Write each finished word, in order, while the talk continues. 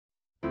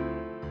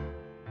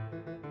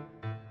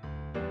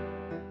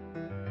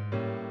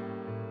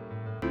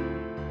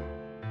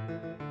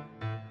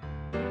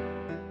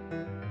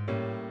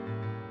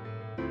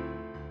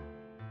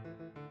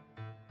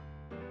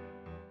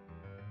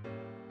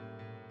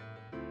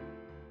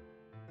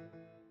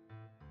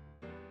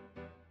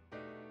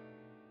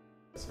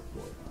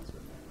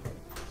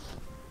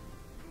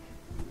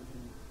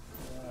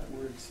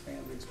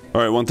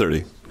All right,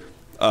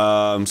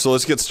 1:30. So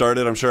let's get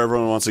started. I'm sure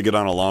everyone wants to get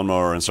on a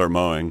lawnmower and start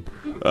mowing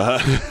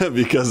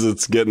because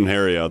it's getting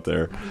hairy out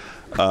there.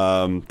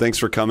 Thanks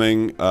for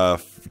coming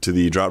to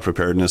the Drought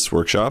Preparedness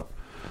workshop.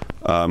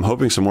 I'm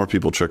hoping some more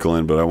people trickle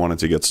in, but I wanted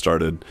to get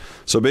started.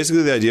 So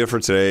basically the idea for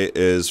today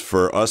is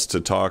for us to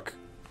talk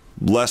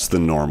less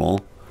than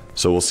normal.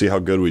 So we'll see how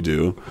good we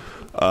do.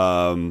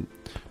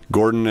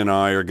 Gordon and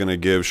I are going to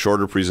give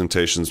shorter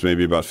presentations,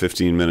 maybe about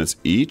 15 minutes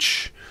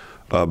each.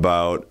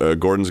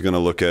 Gordon's going to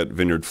look at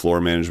vineyard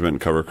floor management,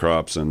 cover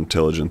crops, and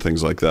tillage and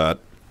things like that.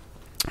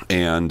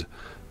 And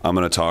I'm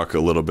going to talk a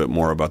little bit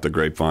more about the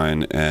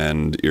grapevine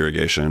and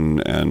irrigation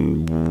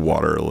and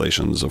water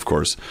relations, of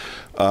course.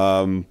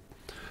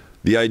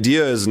 The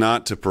idea is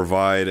not to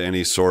provide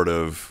any sort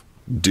of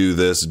do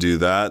this, do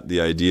that. The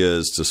idea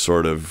is to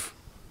sort of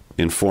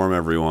inform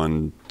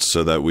everyone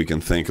so that we can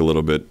think a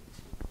little bit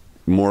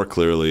more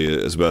clearly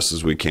as best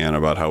as we can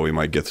about how we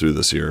might get through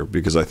this year,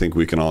 because I think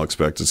we can all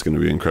expect it's going to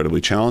be an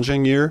incredibly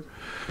challenging year.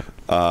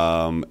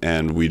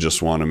 And we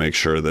just want to make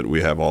sure that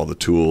we have all the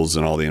tools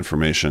and all the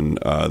information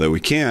that we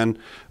can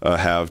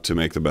have to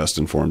make the best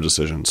informed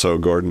decision. So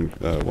Gordon,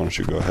 why don't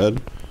you go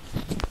ahead?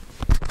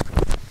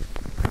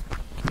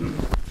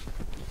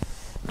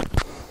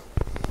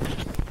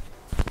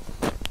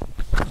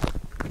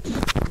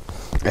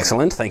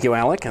 Excellent. Thank you,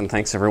 Alec, and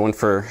thanks everyone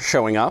for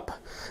showing up.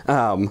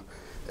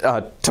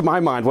 To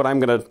my mind, what I'm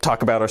going to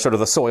talk about are sort of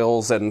the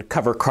soils and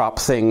cover crop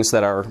things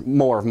that are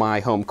more of my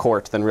home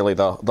court than really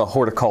the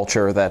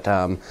horticulture that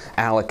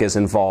Alec is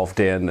involved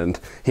in. And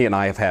he and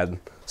I have had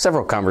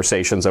several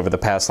conversations over the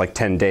past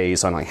 10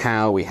 days on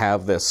how we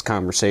have this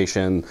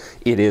conversation.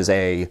 It is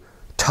a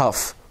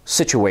tough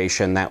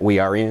situation that we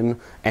are in,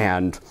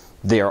 and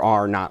there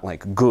are not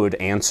good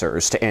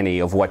answers to any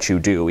of what you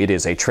do. It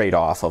is a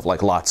trade-off of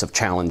lots of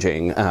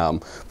challenging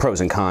pros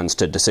and cons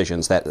to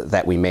decisions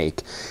that we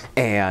make.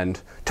 And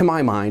to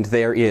my mind,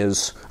 there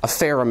is a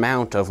fair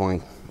amount of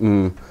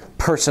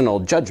personal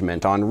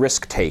judgment on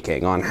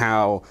risk-taking, on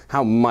how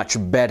much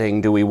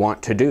betting do we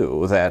want to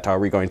do. That are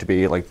we going to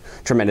be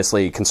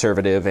tremendously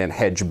conservative and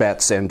hedge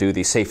bets and do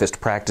the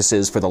safest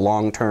practices for the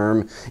long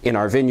term in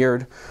our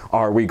vineyard?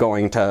 Are we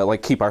going to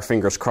keep our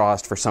fingers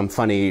crossed for some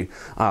funny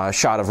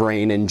shot of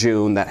rain in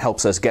June that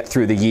helps us get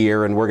through the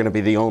year, and we're going to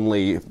be the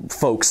only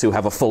folks who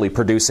have a fully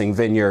producing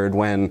vineyard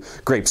when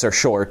grapes are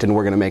short, and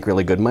we're going to make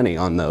really good money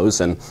on those?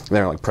 And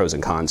there are pros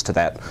and cons to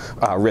that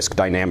risk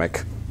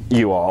dynamic.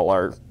 You all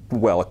are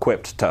well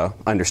equipped to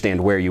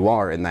understand where you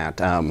are in that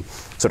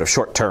sort of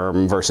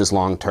short-term versus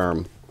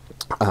long-term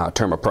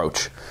term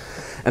approach.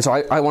 And so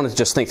I wanted to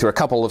just think through a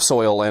couple of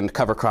soil and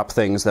cover crop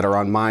things that are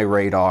on my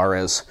radar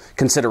as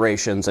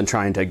considerations, and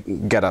trying to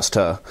get us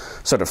to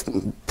sort of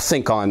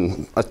think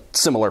on a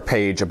similar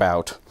page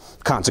about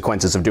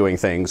consequences of doing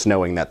things,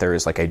 knowing that there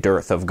is a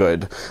dearth of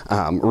good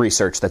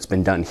research that's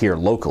been done here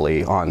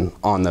locally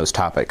on those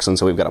topics. And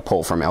so we've got to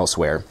pull from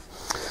elsewhere.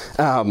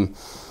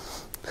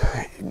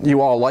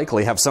 You all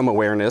likely have some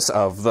awareness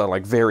of the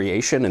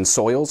variation in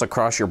soils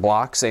across your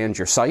blocks and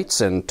your sites,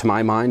 and to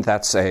my mind,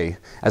 that's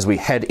as we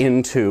head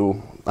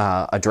into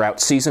a drought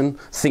season,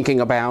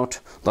 thinking about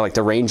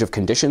the range of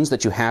conditions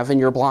that you have in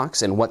your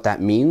blocks and what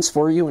that means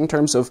for you in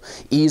terms of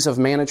ease of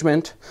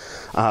management.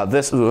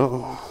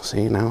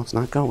 See, now it's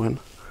not going.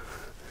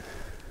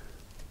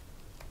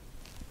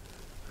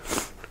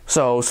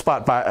 So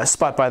spot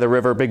by the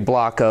river, big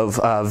block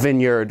of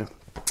vineyard.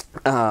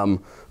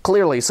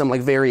 Clearly some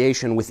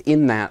variation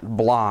within that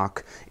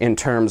block in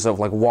terms of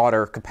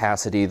water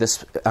capacity.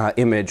 This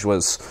image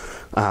was,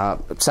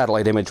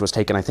 satellite image was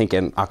taken I think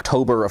in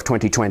October of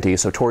 2020,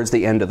 so towards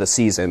the end of the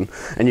season.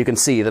 And you can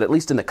see that at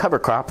least in the cover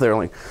crop there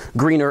are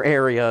greener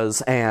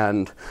areas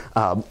and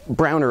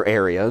browner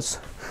areas.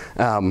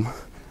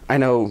 I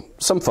know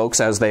some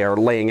folks, as they are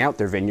laying out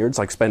their vineyards,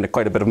 spend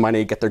quite a bit of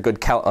money, get their good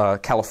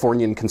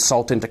Californian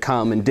consultant to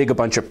come and dig a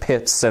bunch of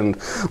pits and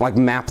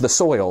map the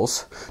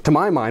soils. To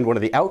my mind, one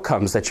of the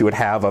outcomes that you would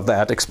have of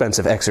that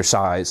expensive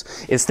exercise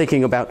is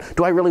thinking about,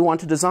 do I really want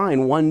to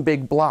design one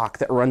big block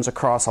that runs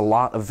across a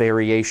lot of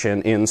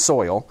variation in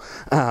soil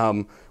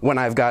when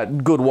I've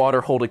got good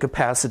water holding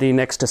capacity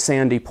next to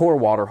sandy, poor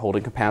water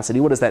holding capacity?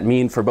 What does that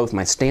mean for both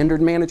my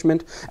standard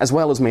management as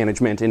well as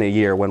management in a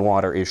year when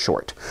water is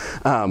short?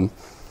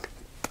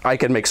 I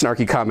can make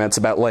snarky comments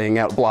about laying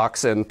out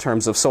blocks in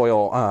terms of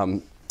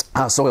soil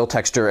soil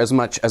texture as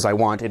much as I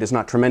want. It is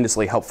not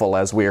tremendously helpful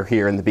as we're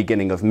here in the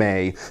beginning of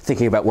May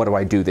thinking about what do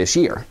I do this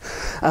year.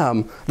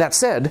 That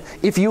said,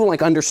 if you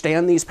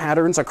understand these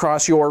patterns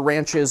across your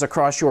ranches,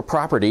 across your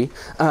property,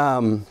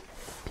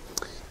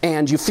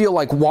 and you feel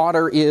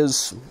water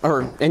is,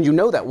 and you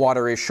know that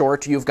water is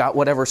short, you've got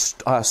whatever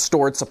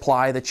stored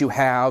supply that you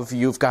have,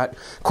 you've got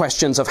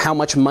questions of how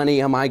much money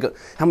how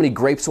many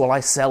grapes will I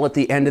sell at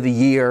the end of the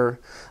year,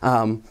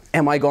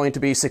 am I going to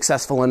be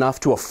successful enough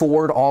to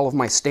afford all of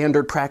my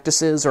standard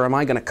practices, or am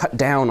I going to cut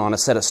down on a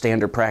set of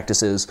standard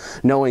practices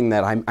knowing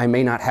that I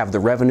may not have the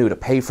revenue to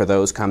pay for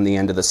those come the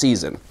end of the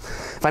season?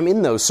 If I'm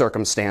in those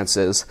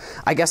circumstances,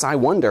 I guess I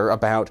wonder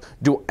about,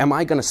 am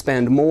I going to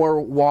spend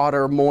more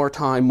water, more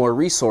time, more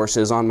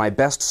resources on my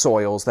best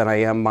soils than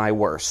I am my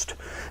worst?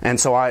 And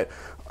so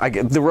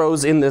the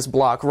rows in this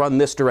block run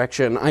this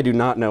direction. I do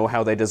not know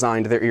how they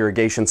designed their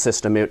irrigation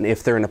system,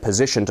 if they're in a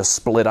position to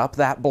split up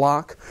that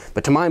block.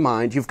 But to my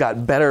mind, you've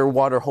got better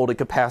water holding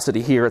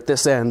capacity here at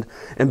this end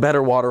and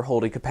better water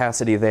holding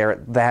capacity there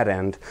at that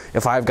end.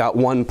 If I've got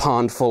one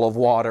pond full of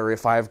water,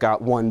 if I've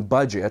got one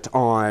budget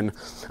on,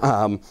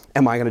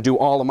 am I going to do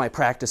all of my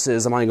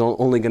practices? Am I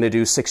only going to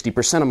do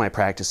 60% of my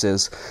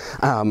practices?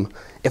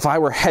 If I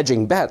were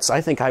hedging bets, I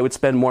think I would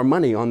spend more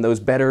money on those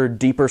better,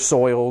 deeper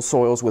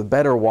soils with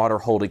better water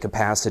holding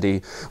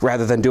capacity,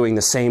 rather than doing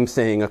the same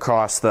thing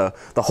across the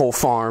whole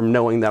farm,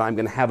 knowing that I'm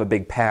going to have a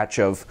big patch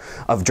of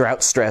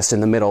drought stress in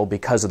the middle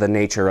because of the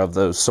nature of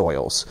those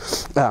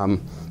soils.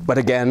 But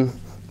again,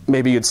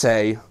 maybe you'd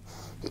say,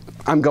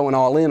 I'm going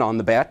all in on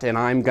the bet, and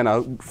I'm going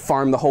to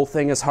farm the whole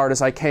thing as hard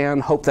as I can,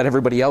 hope that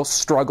everybody else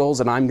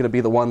struggles, and I'm going to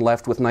be the one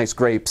left with nice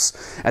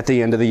grapes at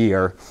the end of the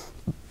year.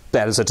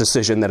 That is a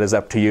decision that is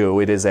up to you.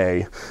 It is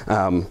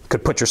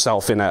could put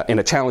yourself in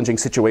a challenging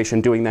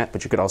situation doing that,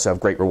 but you could also have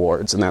great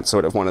rewards, and that's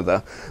sort of one of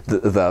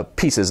the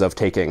pieces of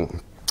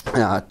taking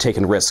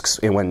risks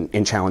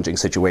in challenging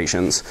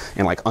situations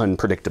in like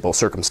unpredictable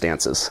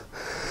circumstances.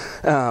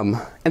 And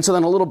so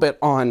then a little bit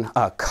on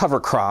cover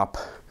crop.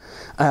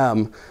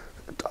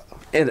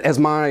 As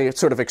my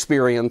sort of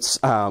experience,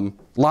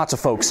 lots of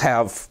folks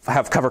have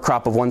cover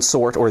crop of one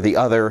sort or the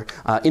other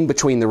in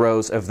between the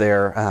rows of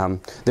their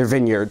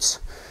vineyards.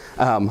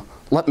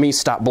 Let me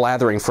stop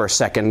blathering for a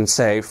second and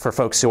say, for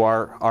folks who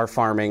are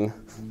farming,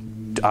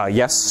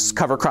 yes,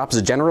 cover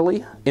crops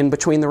generally in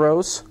between the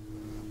rows.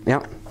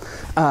 Yeah.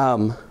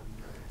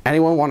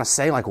 Anyone want to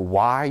say like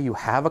why you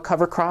have a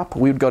cover crop?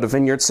 We would go to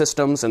vineyard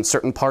systems in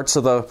certain parts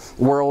of the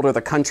world or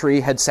the country,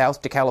 head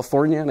south to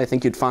California, and I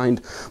think you'd find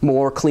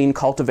more clean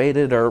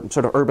cultivated or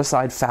sort of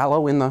herbicide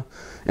fallow in the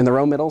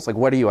row middles. Like,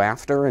 what are you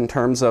after in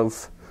terms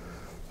of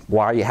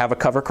why you have a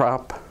cover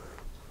crop?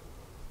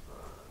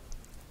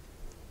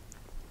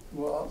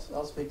 Well,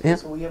 I'll speak to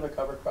this. So we have a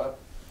cover crop.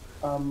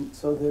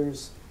 So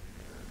there's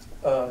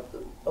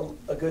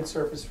a good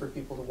surface for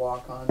people to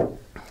walk on.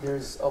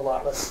 There's a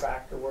lot less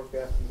tractor work we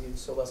have to use,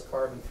 so less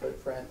carbon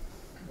footprint.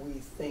 We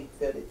think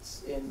that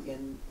it's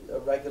in a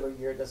regular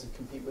year, it doesn't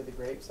compete with the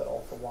grapes at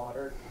all for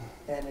water,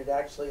 and it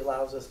actually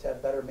allows us to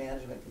have better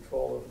management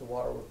control over the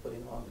water we're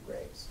putting on the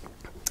grapes.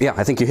 Yeah,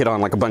 I think you hit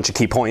on like a bunch of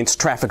key points.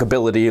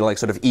 Trafficability, like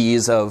sort of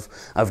ease of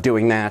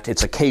doing that.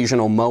 It's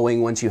occasional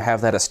mowing once you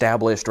have that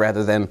established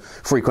rather than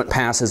frequent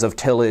passes of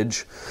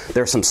tillage.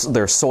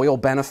 There's soil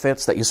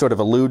benefits that you sort of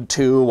allude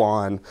to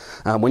on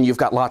when you've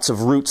got lots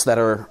of roots that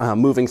are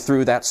moving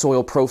through that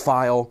soil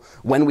profile.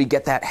 When we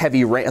get that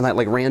heavy rain, that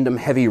like random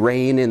heavy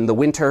rain in the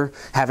winter,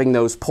 having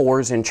those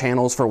pores and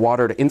channels for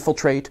water to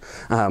infiltrate,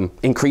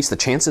 increase the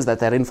chances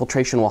that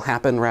infiltration will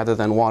happen rather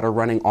than water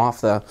running off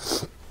the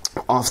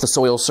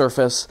soil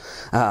surface.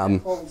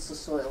 Holds the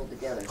soil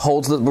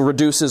together.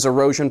 Reduces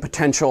erosion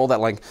potential. That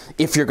like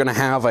if you're going to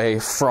have a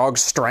frog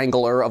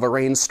strangler of a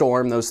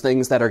rainstorm, those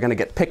things that are going to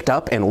get picked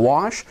up and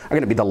wash are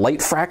going to be the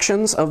light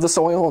fractions of the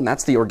soil, and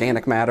that's the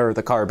organic matter,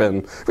 the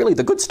carbon, really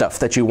the good stuff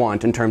that you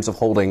want in terms of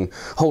holding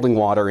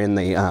water in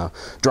the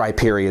dry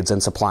periods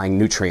and supplying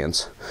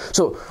nutrients.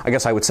 So I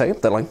guess I would say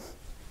that like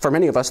for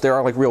many of us there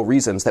are like real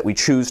reasons that we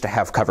choose to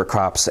have cover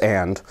crops,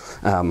 and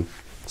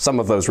some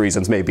of those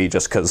reasons may be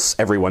just because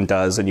everyone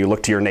does, and you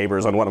look to your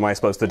neighbors on what am I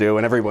supposed to do,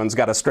 and everyone's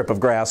got a strip of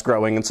grass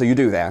growing, and so you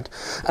do that.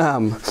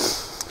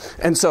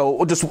 And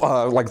so just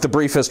like the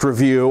briefest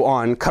review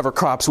on cover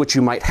crops which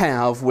you might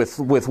have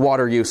with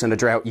water use in a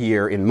drought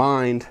year in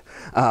mind.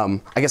 I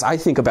guess I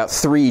think about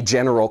three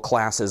general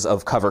classes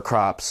of cover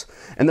crops,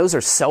 and those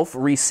are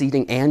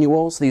self-reseeding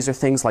annuals. These are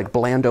things like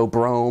Blando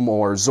brome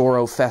or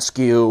Zorro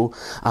fescue.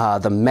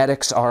 The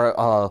medics are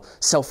a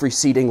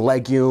self-reseeding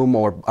legume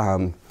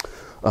or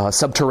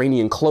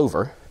subterranean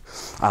clover.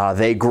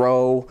 They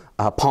grow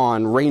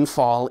upon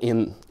rainfall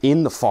in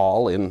the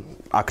fall, in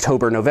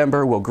October,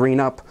 November, will green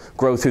up,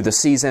 grow through the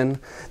season.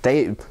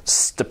 They,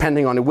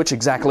 depending on which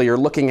exactly you're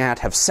looking at,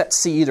 have set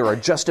seed or are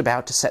just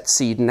about to set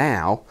seed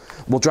now.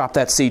 We'll drop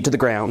that seed to the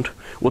ground,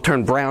 will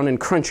turn brown and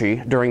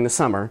crunchy during the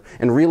summer,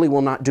 and really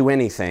will not do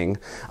anything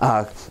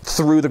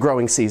through the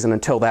growing season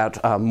until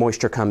that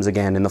moisture comes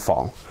again in the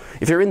fall.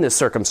 If you're in this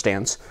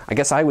circumstance, I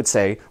guess I would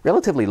say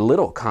relatively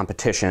little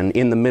competition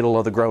in the middle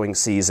of the growing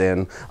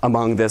season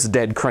among this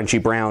dead,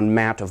 crunchy brown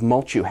mat of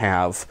mulch you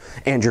have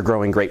and your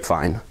growing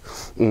grapevine.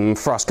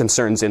 Frost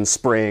concerns in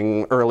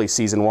spring, early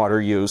season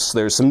water use,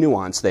 there's some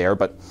nuance there,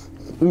 but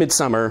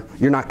midsummer,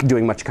 you're not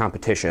doing much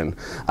competition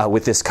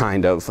with this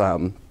kind of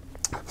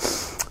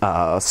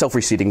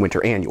self-reseeding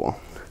winter annual.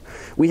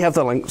 we have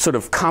the like, sort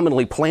of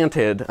commonly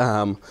planted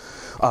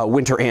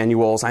winter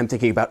annuals. I'm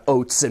thinking about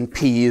oats and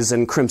peas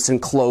and crimson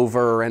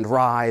clover and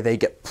rye. They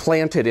get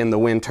planted in the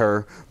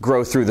winter,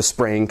 grow through the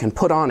spring, can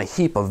put on a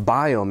heap of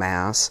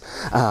biomass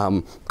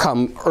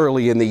come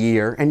early in the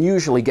year, and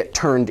usually get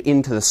turned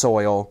into the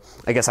soil.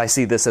 I guess I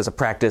see this as a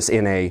practice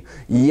in a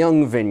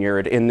young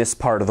vineyard in this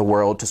part of the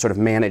world to sort of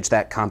manage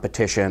that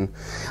competition.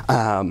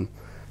 And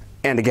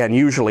again,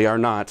 usually are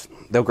not,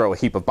 they'll grow a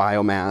heap of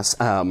biomass.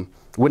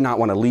 Would not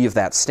want to leave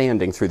that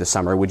standing through the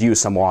summer, would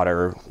use some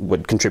water,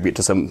 would contribute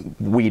to some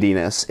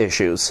weediness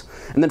issues.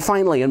 And then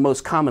finally, and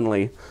most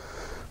commonly,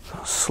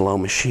 slow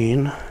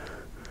machine.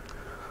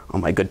 Oh,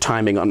 my good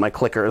timing on my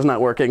clicker is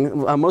not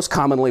working. Most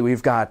commonly,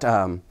 we've got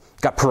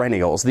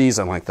perennials. These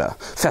are like the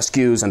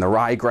fescues and the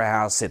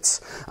ryegrass.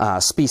 It's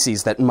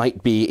species that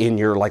might be in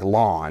your like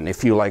lawn.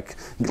 If you like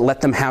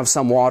let them have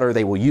some water,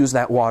 they will use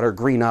that water,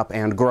 green up,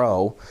 and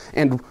grow.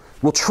 And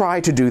we'll try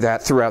to do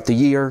that throughout the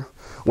year.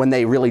 When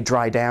they really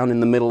dry down in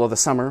the middle of the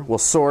summer, will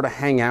sort of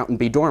hang out and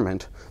be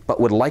dormant,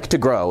 but would like to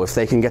grow if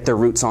they can get their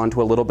roots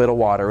onto a little bit of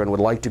water and would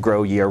like to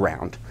grow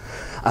year-round.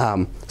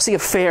 See a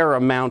fair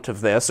amount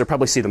of this, or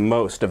probably see the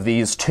most of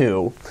these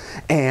two,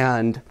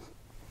 and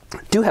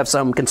do have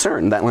some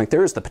concern that like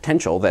there is the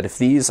potential that if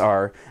these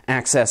are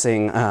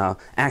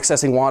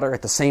accessing water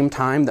at the same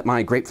time that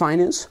my grapevine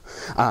is,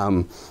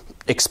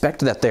 expect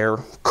that there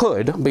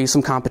could be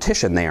some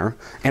competition there.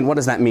 And what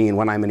does that mean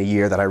when I'm in a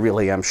year that I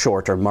really am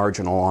short or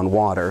marginal on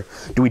water?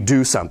 Do we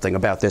do something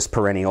about this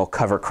perennial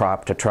cover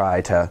crop to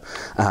try to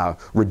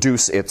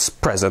reduce its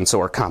presence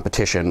or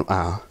competition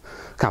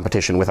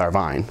with our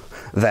vine?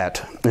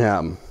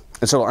 And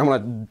so I'm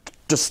going to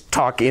just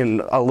talk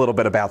in a little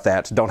bit about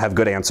that. Don't have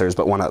good answers,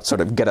 but want to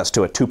sort of get us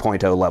to a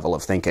 2.0 level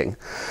of thinking.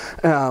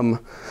 Some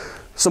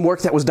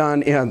work that was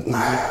done in...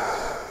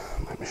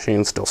 my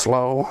machine's still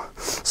slow.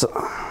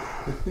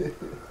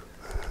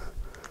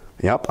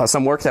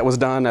 Some work that was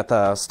done at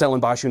the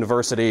Stellenbosch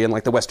University in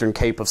like the Western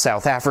Cape of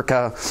South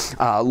Africa.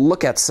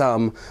 Look at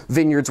some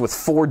vineyards with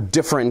 4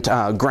 different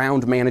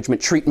ground management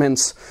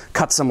treatments,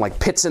 cut some like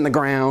pits in the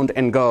ground,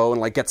 and go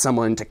and like get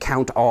someone to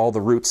count all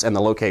the roots and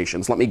the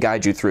locations. Let me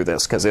guide you through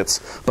this because it's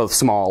both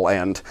small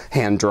and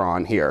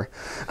hand-drawn here.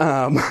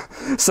 At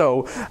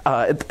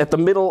the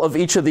middle of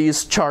each of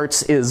these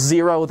charts is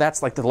 0.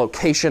 That's like the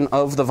location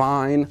of the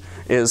vine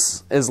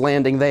is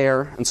landing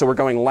there. And so we're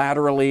going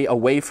laterally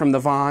away from the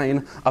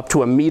vine up to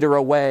 1 meter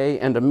away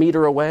and 1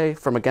 meter away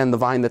from, again, the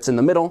vine that's in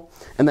the middle,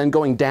 and then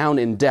going down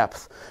in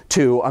depth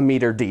to 1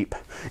 meter deep.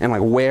 And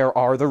like, where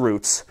are the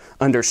roots?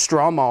 Under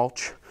straw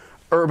mulch,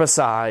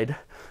 herbicide,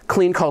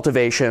 clean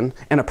cultivation,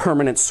 and a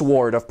permanent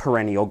sward of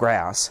perennial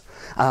grass.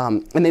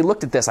 And they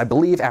looked at this, I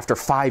believe, after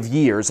 5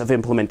 years of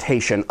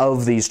implementation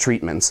of these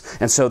treatments.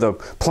 And so the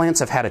plants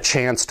have had a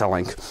chance to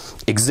like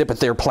exhibit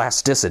their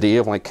plasticity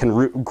of like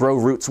can grow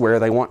roots where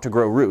they want to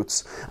grow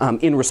roots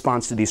in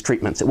response to these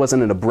treatments. It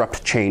wasn't an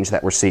abrupt change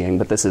that we're seeing,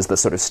 but this is the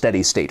sort of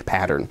steady state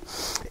pattern.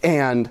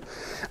 And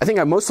I think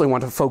I mostly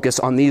want to focus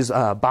on these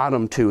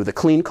bottom two, the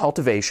clean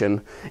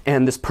cultivation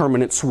and this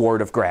permanent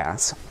sward of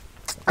grass.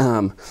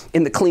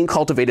 In the clean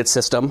cultivated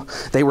system,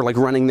 they were like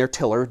running their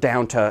tiller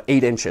down to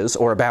 8 inches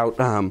or about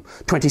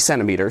 20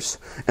 centimeters.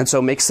 And so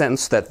it makes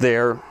sense that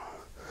they're,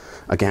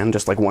 again,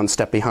 just like one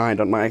step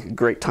behind on my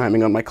great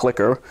timing on my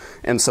clicker.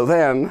 And so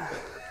then,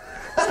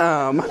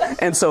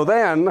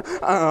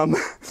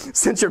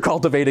 since you're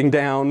cultivating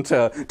down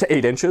to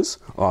 8 inches,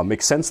 it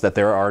makes sense that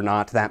there are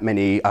not that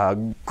many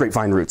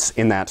grapevine roots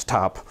in that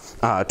top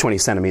 20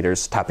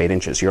 centimeters, top 8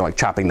 inches. You're like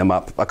chopping them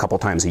up a couple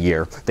times a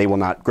year. They will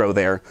not grow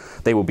there.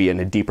 They will be in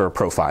a deeper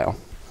profile.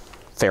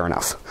 Fair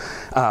enough.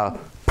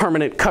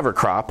 Permanent cover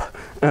crop.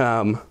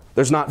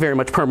 There's not very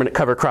much permanent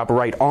cover crop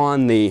right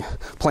on the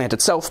plant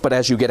itself, but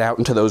as you get out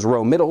into those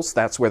row middles,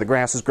 that's where the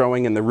grass is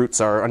growing and the roots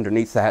are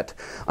underneath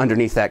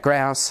that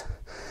grass.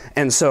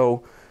 And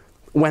so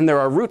when there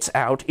are roots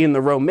out in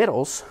the row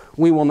middles,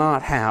 we will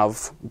not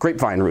have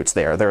grapevine roots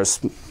there. There's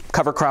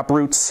cover crop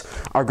roots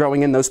are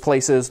growing in those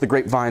places. The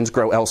grapevines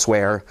grow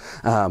elsewhere.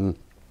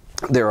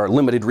 There are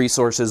limited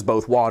resources,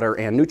 both water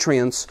and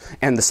nutrients,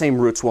 and the same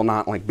roots will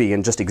not like be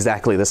in just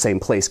exactly the same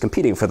place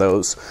competing for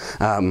those.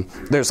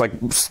 There's like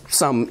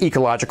some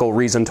ecological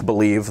reason to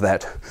believe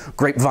that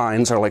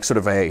grapevines are like sort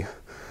of a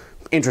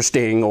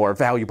interesting or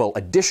valuable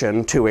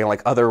addition to a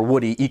like other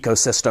woody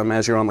ecosystem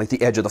as you're on like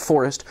the edge of the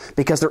forest,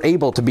 because they're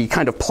able to be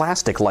kind of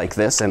plastic like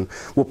this and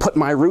will put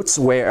my roots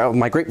where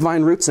my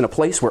grapevine roots in a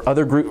place where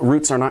other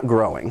roots are not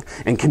growing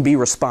and can be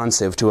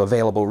responsive to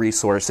available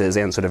resources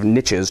and sort of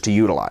niches to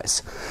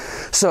utilize.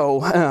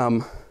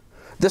 So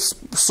this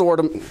sort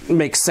of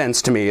makes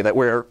sense to me that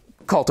we're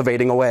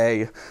cultivating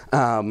away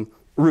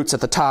roots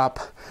at the top,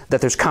 that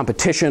there's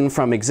competition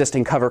from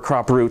existing cover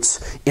crop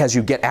roots as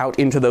you get out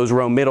into those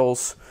row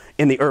middles.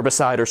 In the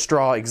herbicide or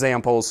straw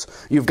examples,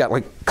 you've got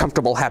like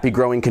comfortable, happy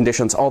growing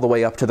conditions all the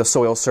way up to the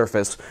soil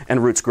surface,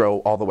 and roots grow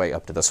all the way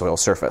up to the soil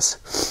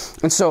surface.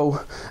 And so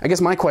I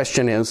guess my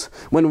question is,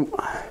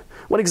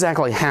 what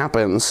exactly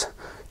happens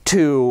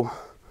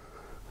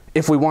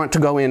if we want to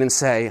go in and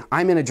say,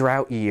 I'm in a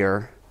drought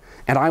year,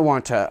 and I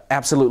want to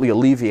absolutely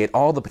alleviate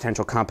all the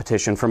potential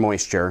competition for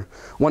moisture.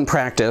 One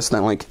practice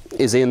that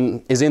is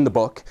in the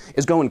book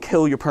is go and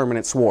kill your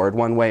permanent sward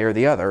one way or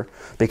the other,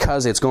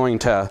 because it's going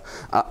to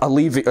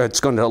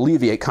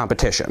alleviate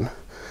competition.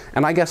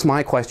 And I guess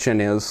my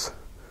question is,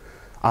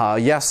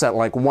 yes, at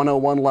like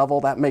 101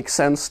 level that makes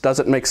sense. Does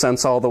it make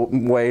sense all the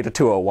way to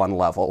 201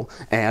 level?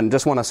 And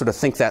just want to sort of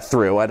think that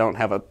through. I don't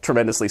have a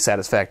tremendously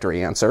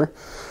satisfactory answer.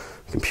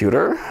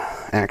 Computer,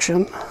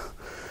 action.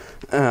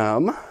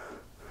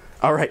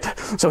 All right,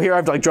 so here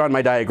I've drawn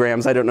my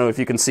diagrams. I don't know if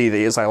you can see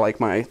these. I like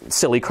my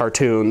silly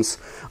cartoons.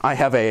 I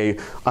have a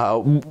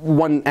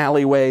one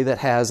alleyway that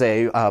has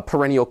a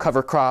perennial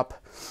cover crop.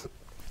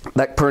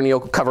 That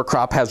perennial cover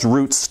crop has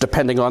roots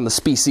depending on the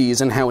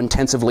species and how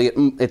intensively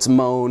it's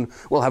mown.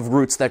 We'll have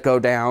roots that go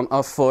down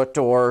a foot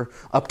or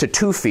up to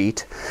 2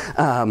 feet.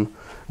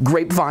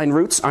 Grapevine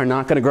roots are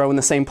not going to grow in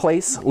the same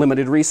place.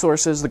 Limited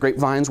resources. The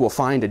grapevines will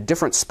find a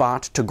different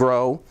spot to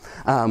grow.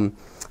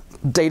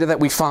 Data that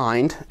we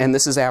find, and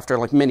this is after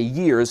many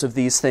years of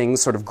these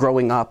things sort of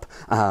growing up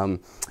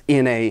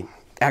in a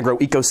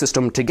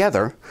agro-ecosystem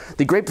together,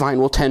 the grapevine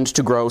will tend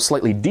to grow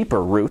slightly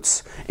deeper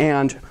roots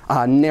and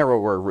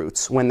narrower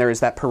roots when there is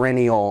that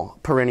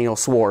perennial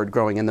sward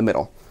growing in the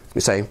middle.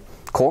 You say,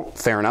 cool,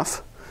 fair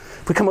enough.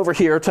 If we come over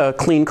here to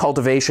clean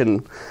cultivation.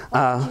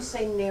 Why did you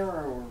say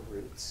narrower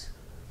roots?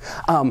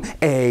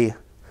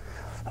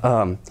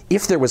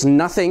 If there was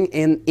nothing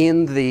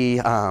in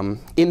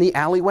the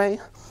alleyway,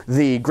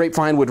 the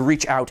grapevine would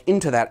reach out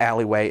into that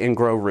alleyway and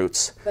grow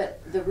roots. But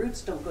the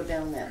roots don't go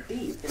down that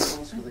deep in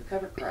most of the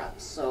cover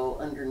crops, so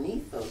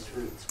underneath those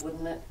roots,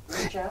 wouldn't it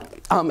reach out?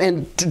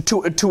 And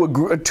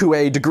to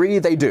a degree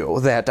they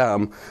do. That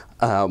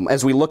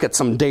as we look at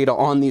some data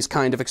on these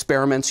kind of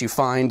experiments, you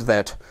find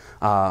that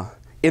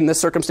in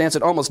this circumstance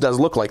it almost does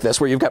look like this,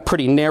 where you've got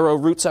pretty narrow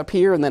roots up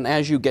here, and then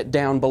as you get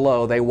down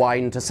below they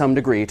widen to some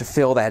degree to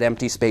fill that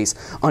empty space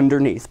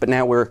underneath. But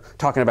now we're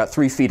talking about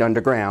 3 feet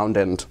underground,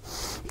 and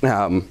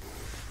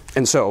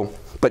so,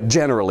 but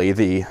generally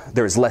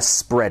there's less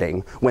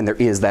spreading when there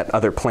is that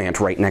other plant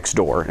right next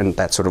door, and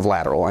that's sort of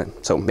lateral,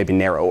 so maybe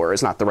narrower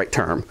is not the right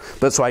term.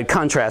 But so I'd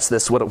contrast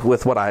this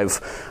with what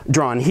I've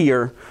drawn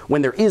here.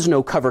 When there is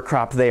no cover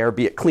crop there,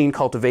 be it clean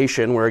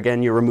cultivation, where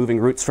again you're removing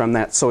roots from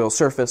that soil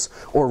surface,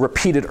 or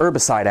repeated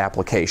herbicide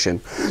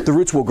application, the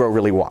roots will grow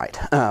really wide.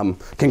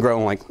 Can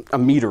grow like a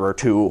meter or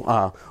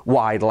 2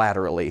 wide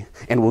laterally.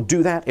 And we'll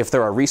do that if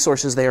there are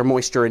resources there,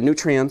 moisture and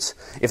nutrients.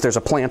 If there's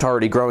a plant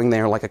already growing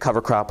there like a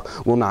cover crop,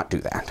 we'll not do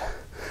that.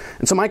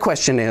 And so my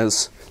question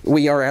is,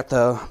 we are at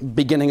the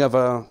beginning of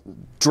a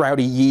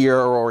droughty year,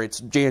 or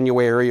it's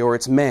January, or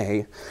it's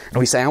May, and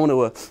we say, I want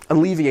to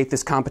alleviate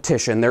this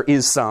competition. There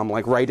is some,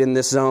 like right in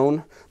this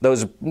zone,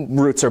 those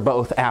roots are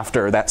both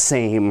after that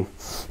same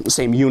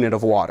unit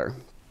of water.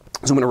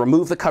 So I'm going to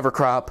remove the cover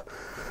crop.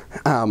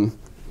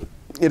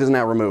 It is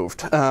now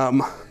removed.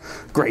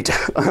 Great.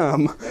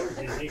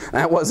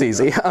 That was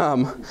easy.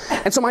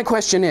 And so my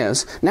question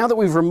is, now that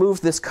we've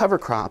removed this cover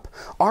crop,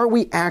 are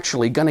we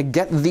actually going to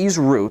get these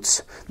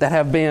roots that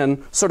have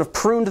been sort of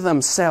pruned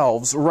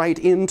themselves right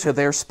into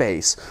their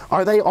space,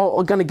 are they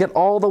all going to get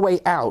all the way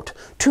out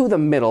to the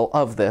middle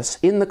of this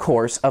in the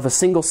course of a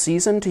single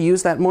season to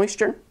use that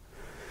moisture?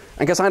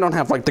 I guess I don't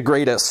have the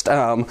greatest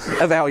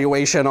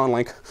evaluation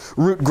on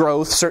root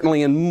growth.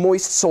 Certainly in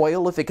moist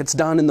soil, if it gets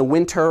done in the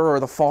winter or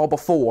the fall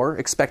before,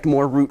 expect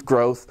more root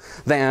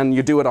growth than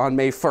you do it on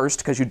May 1st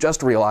because you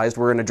just realized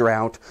we're in a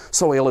drought.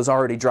 Soil is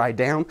already dried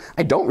down.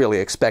 I don't really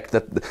expect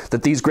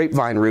that these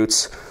grapevine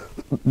roots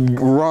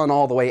run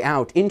all the way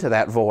out into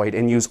that void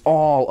and use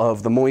all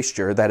of the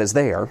moisture that is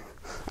there.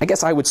 I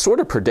guess I would sort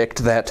of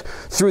predict that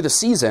through the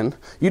season,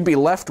 you'd be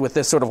left with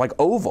this sort of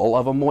oval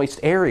of a moist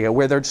area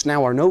where there just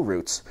now are no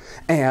roots.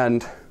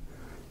 And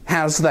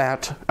has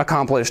that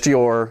accomplished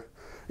your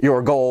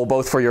goal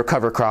both for your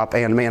cover crop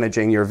and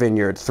managing your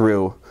vineyard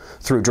through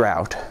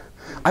drought?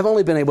 I've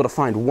only been able to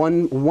find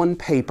one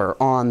paper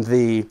on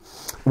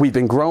we've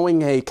been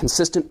growing a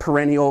consistent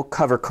perennial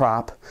cover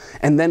crop,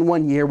 and then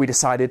one year we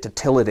decided to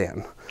till it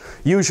in.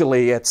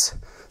 Usually it's,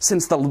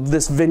 since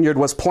this vineyard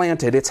was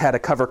planted, it's had a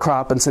cover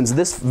crop, and since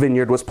this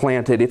vineyard was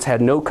planted, it's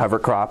had no cover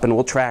crop, and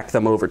we'll track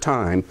them over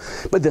time.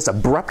 But this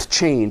abrupt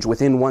change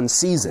within one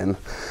season,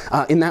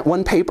 in that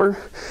one paper,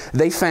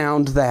 they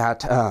found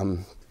that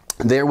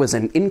there was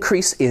an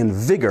increase in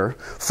vigor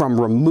from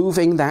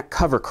removing that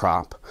cover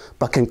crop,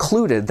 but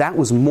concluded that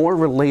was more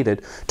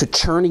related to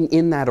churning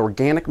in that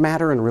organic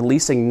matter and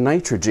releasing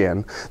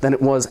nitrogen than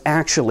it was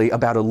actually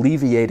about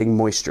alleviating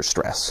moisture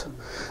stress.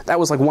 That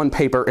was one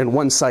paper in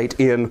one site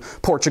in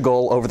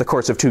Portugal over the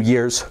course of 2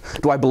 years.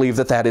 Do I believe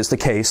that that is the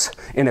case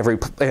in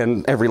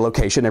every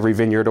location, every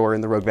vineyard, or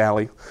in the Rogue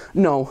Valley?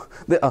 No.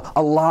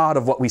 A lot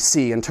of what we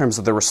see in terms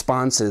of the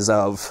responses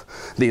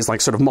of these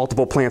sort of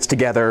multiple plants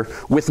together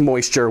with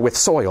moisture, with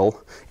soil,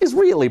 is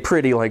really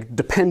pretty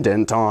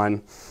dependent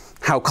on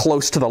how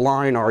close to the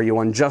line are you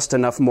on just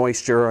enough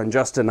moisture and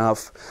just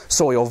enough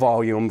soil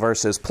volume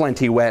versus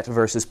plenty wet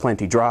versus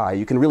plenty dry.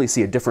 You can really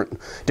see a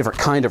different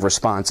kind of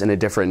response in a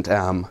different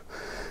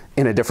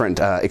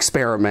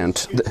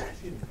experiment.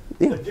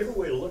 A different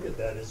way to look at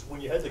that is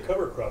when you had the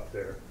cover crop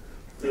there,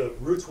 the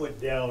roots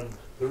went down,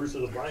 the roots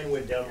of the vine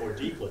went down more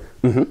deeply.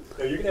 Now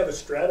you're going to have a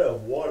strata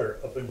of water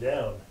up and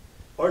down.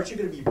 Aren't you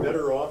going to be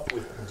better off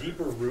with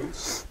deeper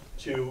roots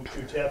to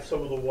tap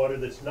some of the water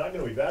that's not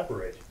going to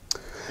evaporate?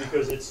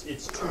 Because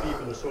it's too deep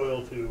in the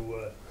soil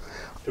to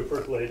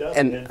percolate up.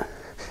 And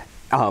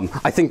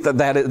I think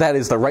that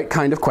is the right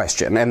kind of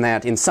question, and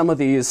that in some of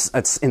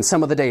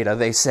the data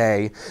they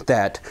say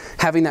that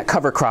having that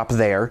cover crop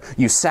there,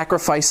 you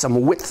sacrifice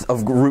some width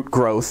of root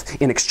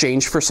growth in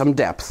exchange for some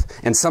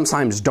depth, and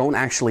sometimes don't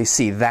actually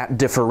see that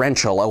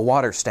differential, a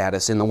water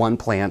status in the one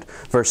plant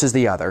versus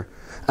the other.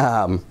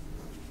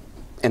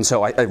 And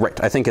so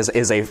I think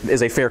is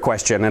a fair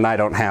question, and I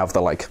don't have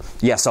the like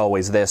yes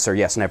always this or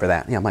yes never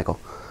that. Yeah, Michael.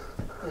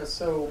 Yeah,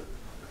 so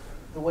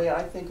the way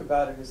I think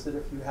about it is that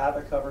if you have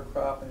a cover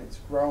crop and it's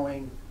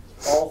growing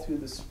all through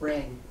the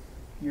spring,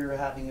 you're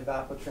having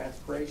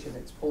evapotranspiration.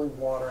 It's pulling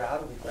water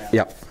out of the ground.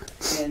 Yep.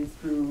 And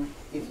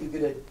if you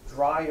get a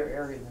drier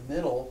area in the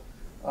middle,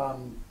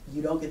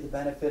 you don't get the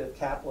benefit of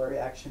capillary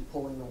action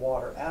pulling the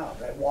water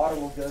out. Right? Water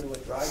will go to a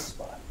dry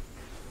spot.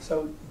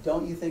 So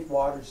don't you think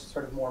water's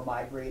sort of more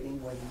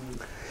migrating when you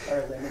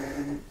are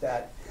eliminating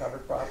that cover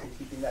crop and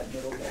keeping that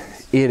middle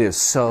dense? It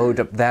is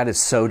that is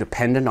so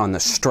dependent on the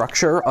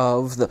structure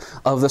of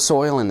the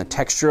soil and the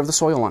texture of the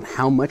soil, on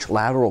how much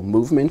lateral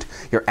movement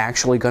you're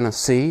actually going to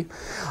see.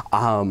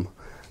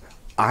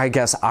 I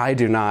guess I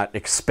do not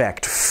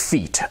expect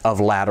feet of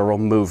lateral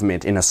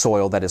movement in a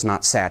soil that is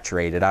not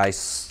saturated. I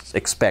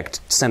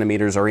expect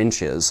centimeters or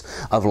inches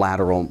of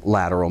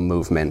lateral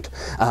movement.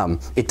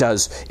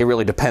 It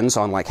really depends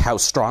on like how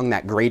strong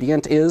that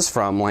gradient is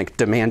from like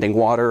demanding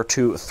water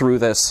through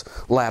this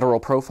lateral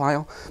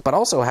profile, but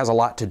also has a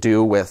lot to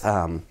do with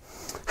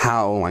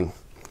how like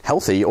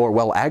healthy or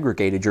well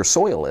aggregated your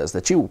soil is.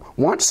 That you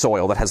want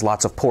soil that has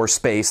lots of pore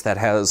space, that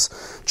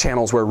has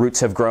channels where roots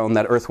have grown,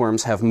 that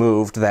earthworms have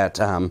moved, that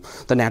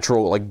the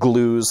natural like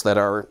glues that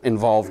are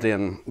involved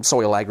in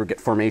soil aggregate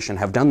formation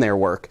have done their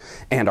work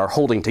and are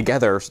holding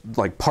together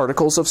like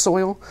particles of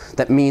soil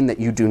that mean that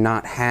you do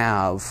not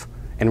have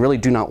and really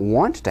do not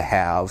want to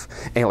have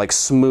a like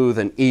smooth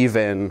and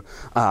even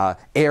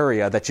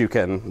area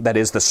that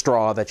is the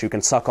straw that you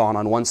can suck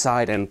on one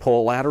side and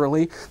pull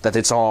laterally, that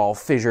it's all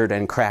fissured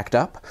and cracked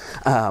up.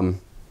 I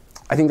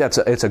think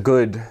it's a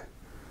good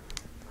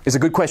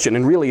question,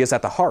 and really is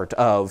at the heart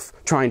of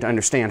trying to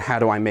understand how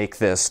do I make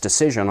this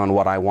decision on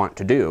what I want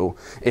to do,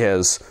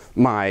 is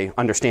my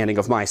understanding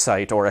of my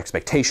site or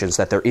expectations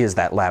that there is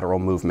that lateral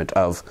movement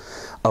of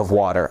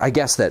water. I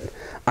guess that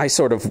I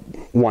sort of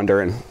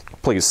wonder, and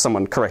please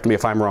someone correct me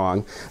if I'm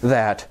wrong,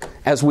 that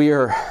as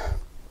we've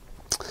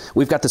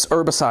got this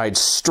herbicide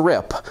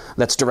strip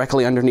that's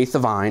directly underneath the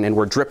vine, and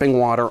we're dripping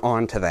water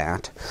onto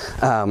that.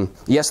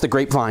 Yes, the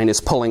grapevine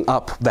is pulling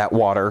up that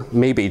water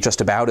maybe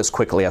just about as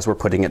quickly as we're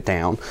putting it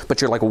down,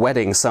 but you're like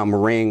wetting some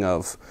ring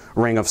of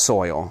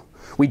soil.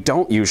 We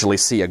don't usually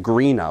see a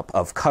green up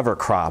of cover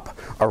crop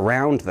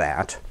around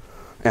that,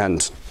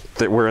 and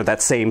we're at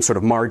that same sort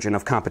of margin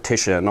of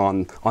competition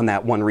on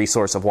that one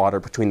resource of water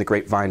between the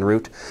grapevine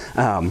root.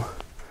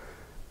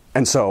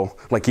 And so,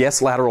 like,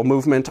 yes, lateral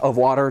movement of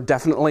water,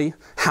 definitely.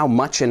 How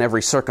much in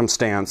every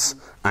circumstance,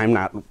 I'm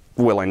not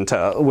willing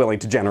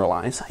to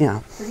generalize. Yeah.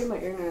 Forgive my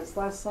ignorance.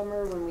 Last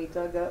summer when we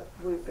dug up,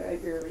 we've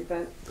got your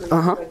event, we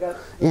Uh-huh. dug up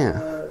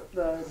Yeah.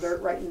 the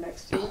dirt right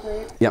next to the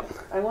grape. Yep.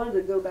 I wanted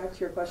to go back to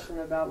your question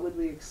about would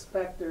we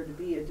expect there to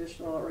be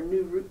additional or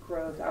new root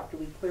growth after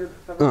we cleared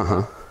the cover.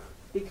 Uh-huh.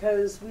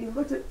 Because we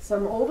looked at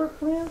some older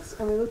plants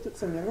and we looked at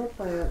some younger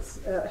plants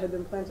that had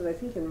been planted, I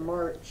think, in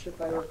March,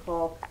 if I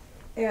recall.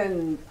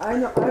 And I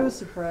was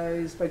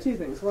surprised by two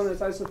things. One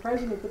is I was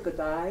surprised when we put the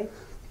dye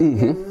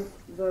in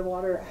the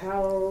water,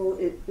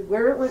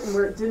 where it went and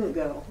where it didn't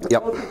go.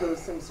 Yep. Both of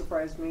those things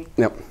surprised me.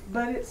 Yep.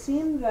 But it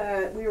seemed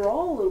that we were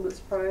all a little bit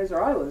surprised,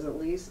 or I was at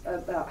least,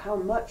 about how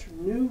much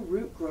new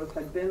root growth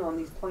had been on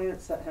these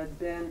plants that had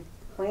been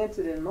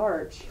planted in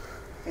March.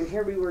 And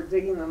here we were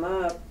digging them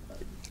up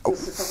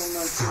just a couple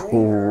months later.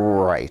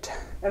 Right.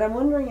 And I'm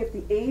wondering if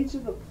the age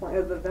of the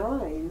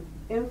vine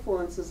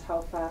influences how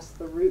fast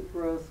the root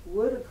growth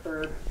would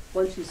occur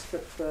once you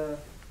strip the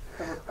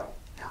cover crop.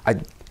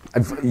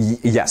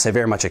 Yes, I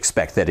very much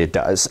expect that it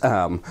does.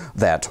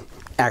 That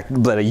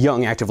a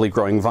young, actively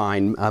growing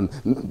vine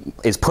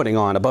is putting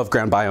on above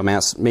ground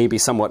biomass maybe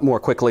somewhat more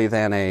quickly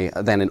than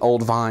an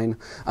old vine.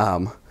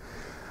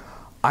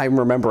 I'm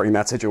remembering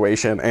that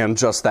situation and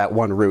just that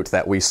one root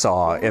that we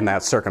saw in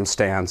that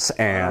circumstance,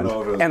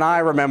 and I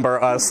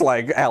remember us,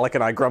 like Alec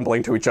and I,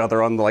 grumbling to each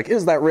other on like,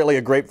 is that really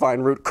a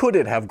grapevine root? Could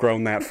it have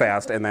grown that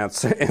fast in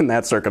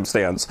that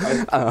circumstance?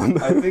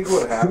 I think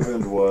what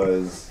happened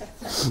was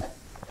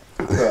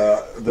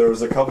there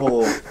was a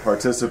couple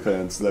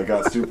participants that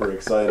got super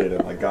excited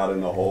and like got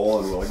in the hole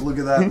and were like, look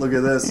at that, look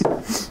at this.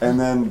 And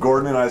then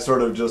Gordon and I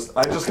sort of just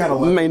kind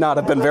of may not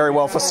have been very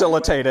well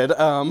facilitated. You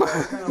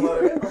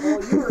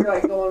were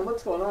like going,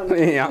 what's going on?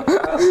 Yeah.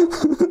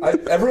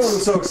 Everyone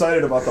was so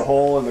excited about the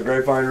hole and the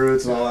grapevine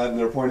roots and all that, and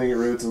they're pointing at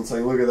roots and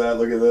saying, look at that,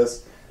 look at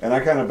this. And I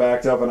kind of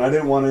backed up, and I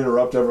didn't want to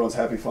interrupt everyone's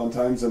happy fun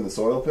times in the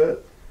soil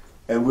pit.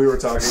 And we were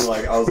talking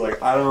like, I was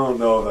like, I don't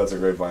know if that's a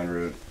grapevine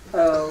root.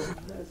 Oh.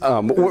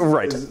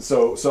 Right.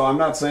 So I'm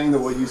not saying that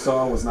what you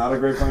saw was not a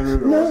grapevine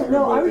root. Or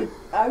No.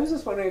 I was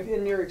just wondering if,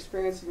 in your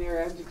experience, in your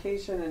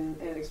education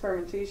and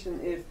experimentation,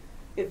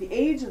 if the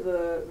age of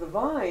the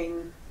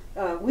vine,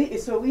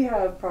 we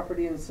have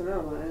property in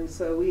Sonoma, and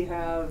so we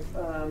have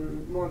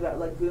more of that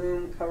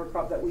legume cover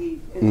crop that we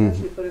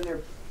intentionally put in there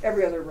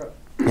every other row.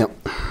 Yep.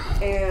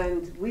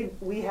 And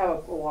we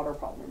have a water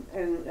problem,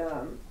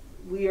 and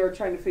we are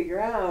trying to figure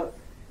out,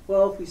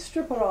 well, if we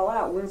strip it all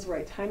out, when's the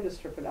right time to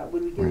strip it out?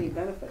 Would we get any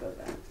benefit of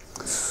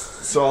that?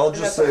 So I'll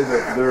just say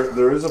that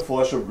there is a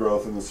flush of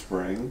growth in the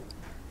spring,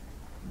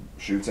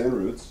 shoots and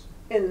roots.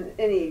 In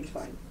any age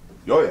vine.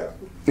 Oh yeah.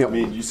 Yep. I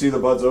mean, you see the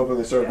buds open,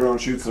 they start growing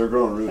shoots, they're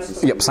growing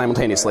roots. Yep,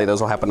 simultaneously. Those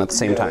will happen at the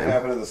same time. They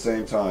happen at the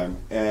same time.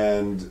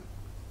 And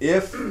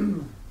if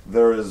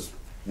there is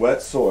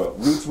wet soil,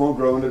 roots won't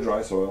grow into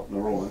dry soil,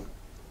 number one.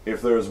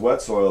 If there is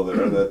wet soil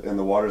there and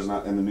the water's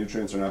not and the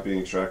nutrients are not being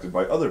extracted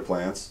by other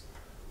plants,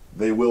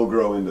 they will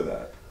grow into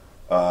that.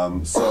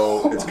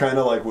 So it's kind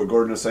of like what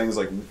Gordon is saying is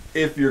like,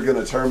 if you're going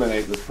to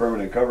terminate this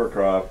permanent cover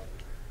crop,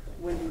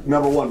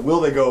 number one, will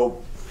they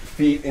go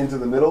feet into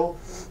the middle?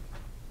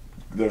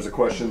 There's a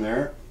question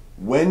there.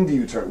 When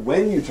you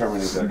terminate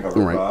that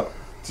cover crop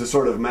to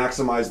sort of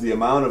maximize the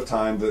amount of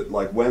time that,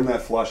 like, when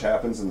that flush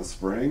happens in the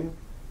spring,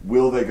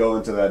 will they go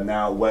into that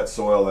now wet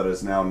soil that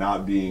is now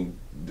not being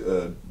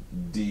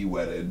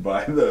de-wetted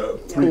by the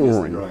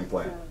previously growing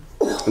plant?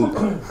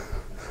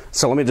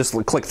 So let me just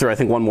click through, I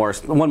think, one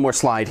more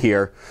slide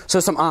here.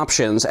 So some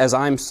options, as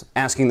I'm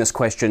asking this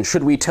question,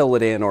 should we till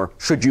it in, or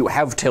should you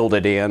have tilled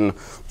it in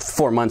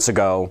 4 months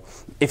ago?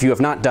 If you have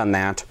not done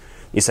that,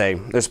 you say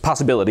there's a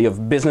possibility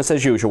of business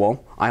as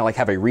usual. I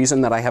have a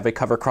reason that I have a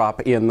cover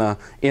crop in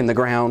the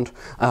ground.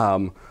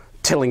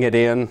 Tilling it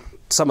in,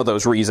 some of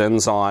those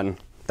reasons on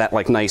that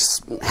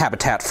nice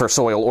habitat for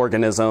soil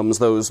organisms,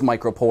 those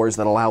micropores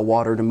that allow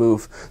water to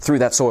move through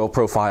that soil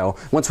profile.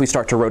 Once we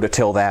start to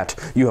rototill that,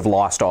 you have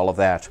lost all of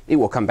that. It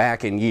will come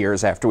back in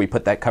years after we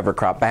put that cover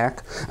crop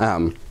back.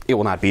 It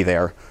will not be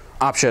there.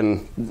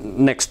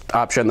 Next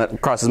option that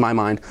crosses my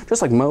mind,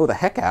 just mow the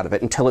heck out of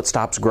it until it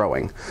stops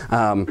growing.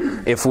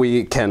 If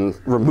we can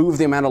remove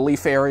the amount of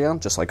leaf area,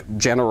 just like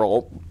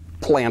general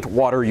plant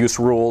water use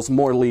rules,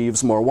 more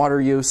leaves, more water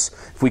use.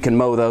 If we can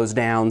mow those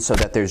down so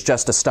that there's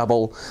just a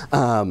stubble,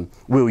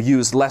 we'll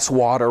use less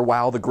water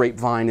while the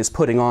grapevine is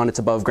putting on its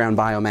above ground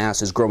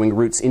biomass, is growing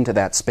roots into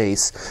that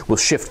space. We'll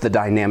shift the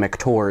dynamic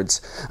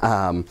towards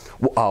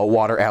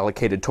water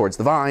allocated towards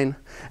the vine.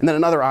 And then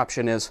another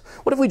option is,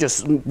 what if we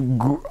just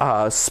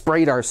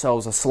sprayed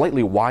ourselves a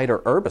slightly wider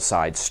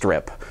herbicide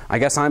strip? I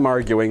guess I'm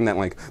arguing that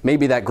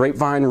maybe that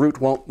grapevine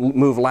root won't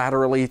move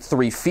laterally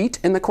 3 feet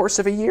in the course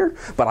of a year,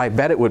 but I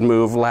bet it would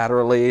move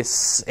laterally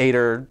 8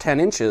 or 10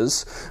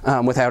 inches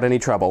without any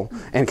trouble.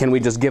 And can we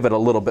just give it a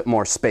little bit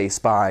more space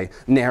by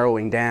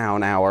narrowing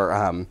down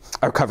our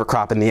cover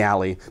crop in the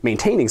alley,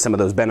 maintaining some of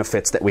those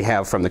benefits that we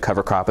have from the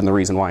cover crop and the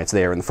reason why it's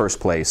there in the first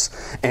place,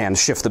 and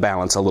shift the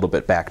balance a little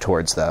bit back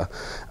towards the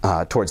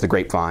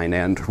grapevine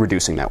and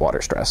reducing that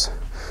water stress.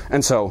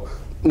 And so,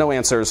 no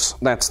answers.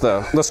 That's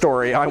the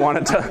story I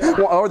wanted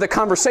to, or the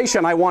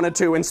conversation I wanted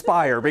to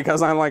inspire,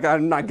 because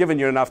I'm not giving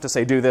you enough to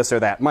say do this or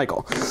that.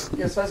 Michael.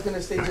 Yes, I was going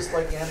to say, just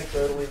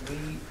anecdotally,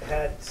 we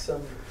had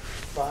some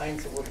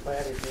vines that were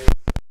planted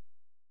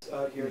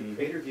here in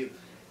Craterview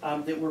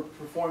that were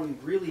performing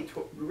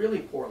really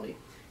poorly.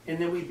 And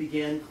then we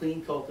began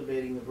clean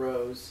cultivating the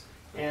rows,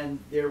 and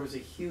there was a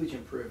huge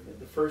improvement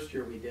the first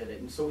year we did it.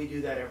 And so we do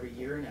that every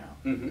year now.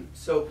 Mm-hmm.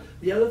 So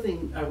the other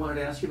thing I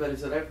wanted to ask you about is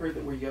that I've heard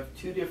that where you have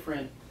 2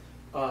 different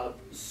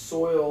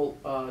soil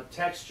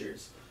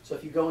textures. So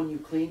if you go and you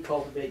clean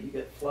cultivate, you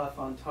get fluff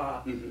on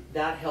top. Mm-hmm.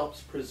 That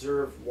helps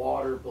preserve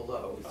water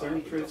below. Is there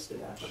any truth to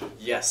that?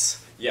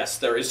 Yes,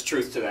 there is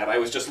truth to that. I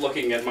was just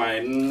looking at my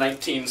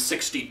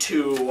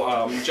 1962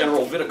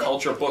 general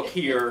viticulture book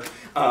here,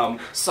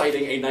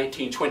 citing a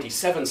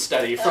 1927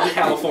 study from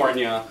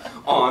California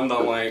on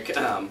the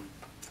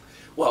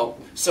well,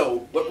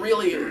 so what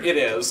really it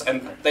is,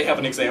 and they have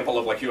an example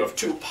of you have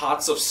 2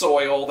 pots of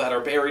soil that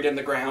are buried in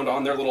the ground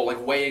on their little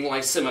weighing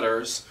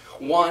lysimeters.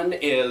 One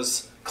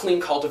is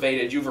clean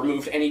cultivated, you've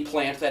removed any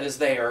plant that is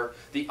there.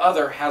 The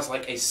other has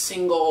a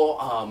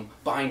single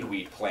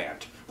bindweed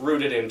plant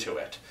rooted into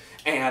it.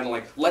 And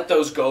let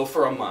those go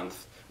for a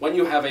month. When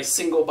you have a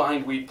single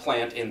bindweed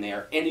plant in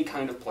there, any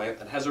kind of plant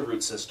that has a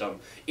root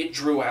system, it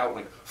drew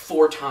out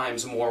 4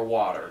 times more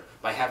water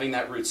by having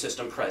that root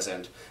system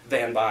present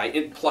than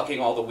by plucking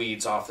all the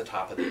weeds off the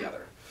top of the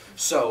other.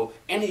 So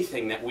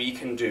anything that we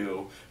can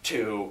do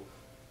to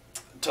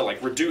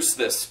reduce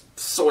this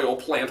soil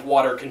plant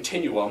water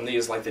continuum,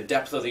 these like the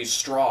depth of these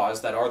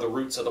straws that are the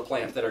roots of the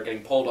plant that are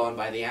getting pulled on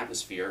by the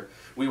atmosphere,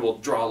 we will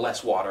draw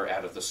less water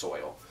out of the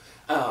soil.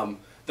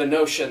 The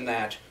notion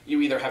that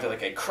you either have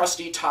like a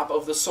crusty top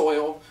of the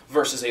soil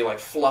versus a like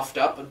fluffed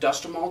up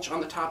dust mulch on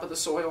the top of the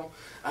soil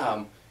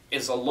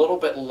is a little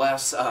bit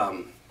less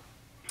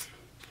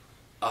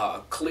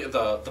clear,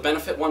 the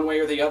benefit one way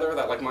or the other.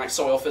 That like my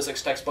soil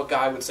physics textbook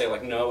guy would say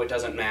like, no, it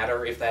doesn't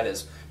matter if that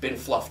has been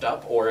fluffed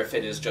up or if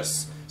it is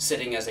just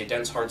sitting as a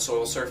dense hard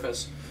soil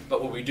surface.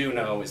 But what we do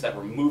know is that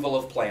removal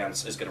of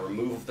plants is going to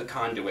remove the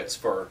conduits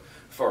for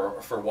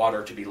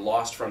water to be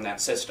lost from that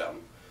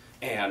system.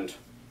 And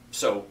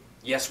so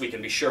yes, we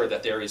can be sure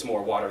that there is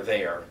more water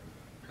there.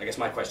 I guess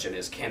my question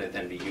is, can it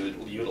then be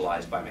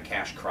utilized by my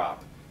cash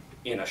crop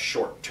in a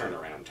short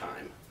turnaround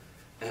time?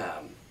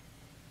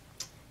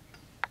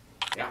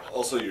 Yeah.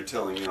 Also, you're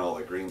tilling in all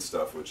the green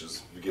stuff, which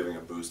is giving a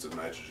boost of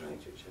nitrogen.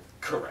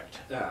 Correct.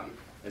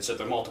 And so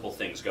there are multiple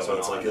things going on. So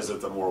it's like, is it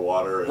the more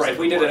water? Right.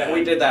 We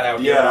did that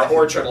out here in our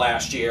orchard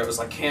last year. It was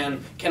like,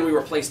 can we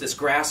replace this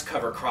grass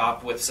cover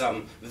crop with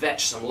some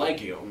vetch, some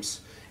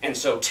legumes? And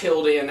so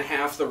tilled in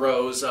half the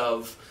rows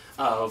of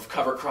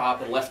cover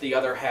crop and left the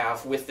other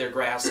half with their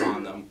grass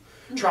on them.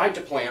 Tried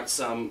to plant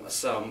some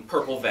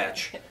purple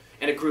vetch,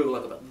 and it grew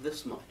like about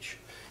this much.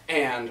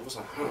 And it was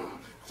like,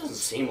 it doesn't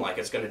seem like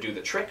it's going to do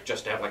the trick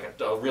just to have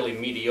like a really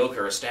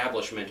mediocre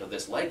establishment of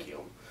this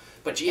legume.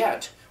 But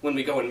yet, when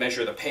we go and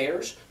measure the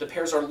pears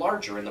are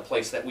larger in the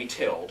place that we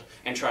tilled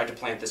and tried to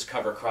plant this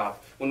cover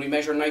crop. When we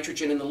measure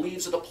nitrogen in the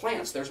leaves of the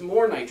plants, there's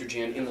more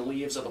nitrogen in the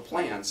leaves of the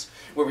plants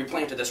where we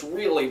planted this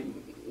really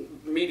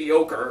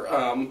mediocre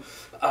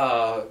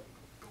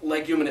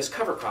leguminous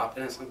cover crop,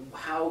 and it's like,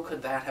 how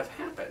could that have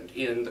happened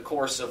in the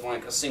course of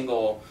like a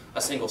single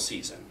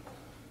season?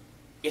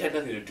 It had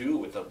nothing to do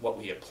with what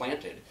we had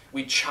planted.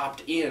 We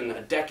chopped in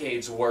a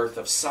decade's worth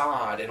of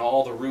sod and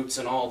all the roots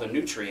and all the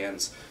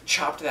nutrients,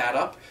 chopped that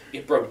up,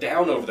 it broke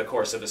down over the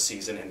course of a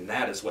season, and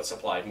that is what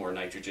supplied more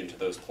nitrogen to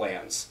those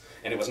plants.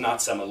 And it was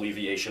not some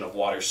alleviation of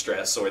water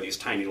stress or these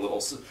tiny little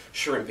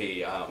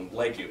shrimpy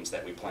legumes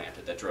that we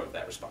planted that drove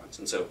that response.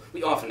 And so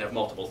we often have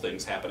multiple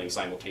things happening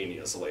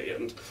simultaneously,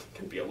 and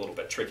can be a little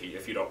bit tricky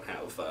if you don't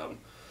have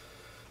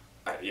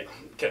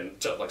can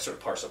like sort of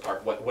parse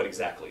apart what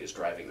exactly is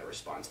driving the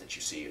response that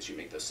you see as you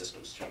make those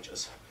systems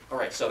changes. All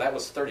right, so that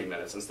was 30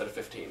 minutes instead of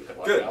 15. Good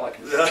luck, Alec.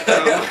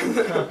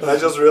 I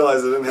just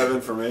realized I didn't have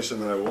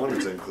information that I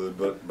wanted to include,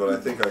 but I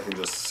think I can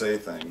just say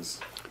things.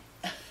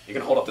 You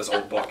can hold up this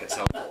old book. It's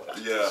helpful.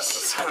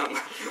 Yes.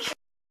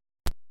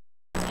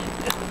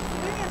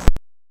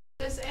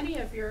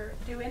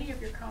 Do any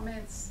of your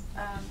comments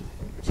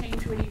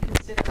change when you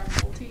consider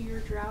a multi-year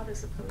drought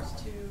as opposed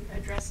to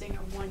addressing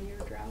a one-year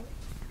drought?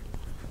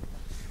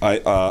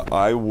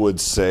 I would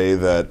say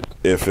that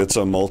if it's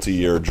a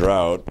multi-year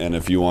drought, and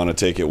if you want to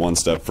take it one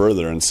step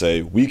further and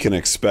say we can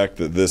expect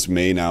that this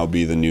may now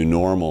be the new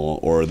normal,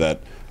 or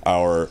that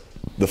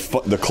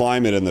the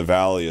climate in the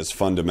valley is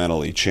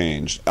fundamentally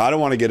changed. I don't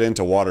want to get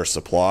into water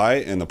supply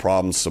and the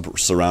problems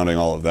surrounding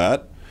all of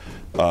that,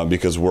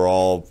 because we're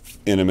all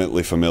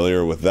intimately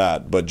familiar with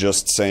that. But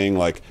just saying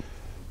like,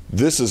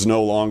 this is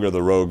no longer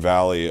the Rogue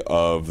Valley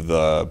of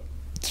the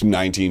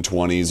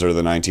 1920s or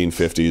the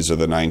 1950s or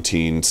the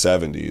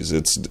 1970s.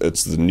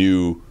 It's the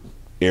new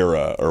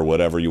era, or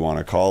whatever you want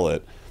to call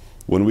it.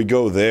 When we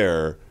go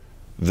there,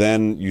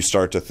 then you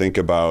start to think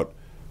about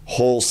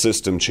whole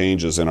system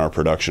changes in our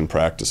production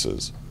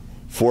practices.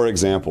 For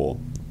example,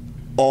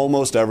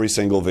 almost every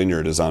single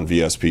vineyard is on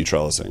VSP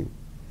trellising,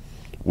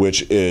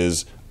 which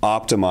is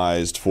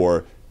optimized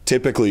for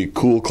typically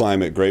cool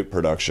climate grape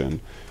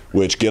production,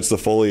 which gets the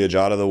foliage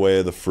out of the way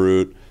of the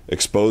fruit,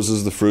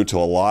 exposes the fruit to a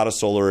lot of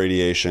solar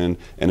radiation,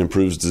 and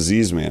improves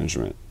disease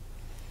management.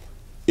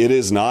 It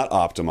is not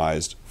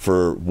optimized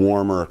for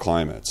warmer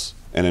climates.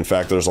 And in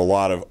fact, there's a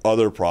lot of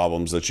other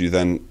problems that you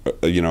then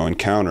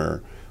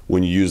encounter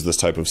when you use this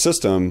type of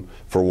system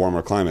for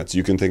warmer climates.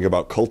 You can think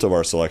about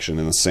cultivar selection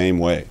in the same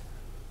way.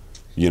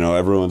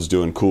 Everyone's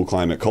doing cool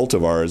climate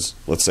cultivars,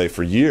 let's say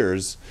for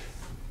years,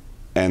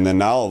 and then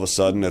now all of a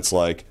sudden it's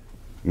like,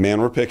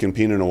 man, we're picking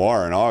Pinot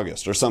Noir in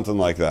August or something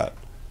like that.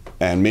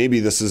 And maybe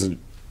this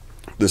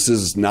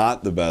is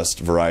not the best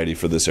variety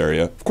for this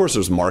area. Of course,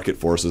 there's market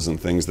forces and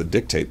things that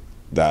dictate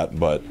that,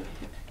 but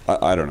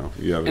I don't know.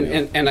 You have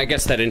and I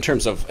guess that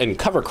in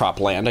cover crop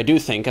land, I do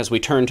think as we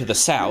turn to the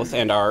south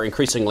and our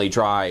increasingly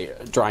dry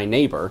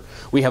neighbor,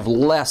 we have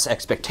less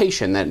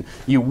expectation that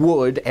you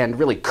would and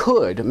really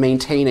could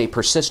maintain a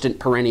persistent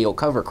perennial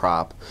cover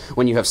crop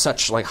when you have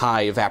such like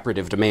high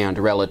evaporative demand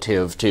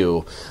relative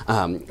to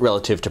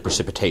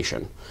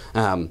precipitation.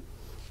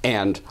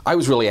 And I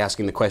was really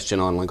asking the question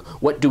on like,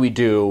 what do we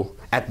do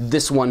at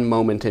this one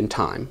moment in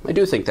time? I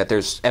do think that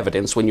there's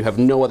evidence when you have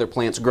no other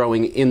plants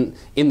growing in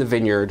the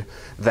vineyard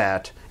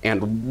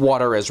and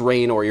water as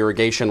rain or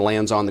irrigation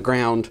lands on the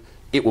ground,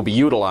 it will be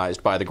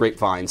utilized by the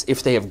grapevines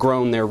if they have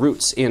grown their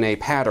roots in a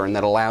pattern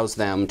that allows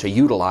them to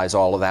utilize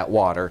all of that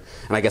water.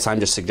 And I guess I'm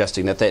just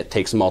suggesting that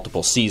takes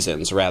multiple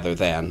seasons rather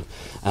than...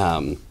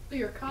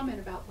 Your comment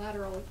about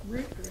lateral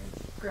root growth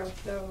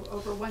growth though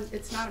over one.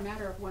 It's not a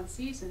matter of one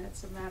season.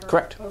 It's a matter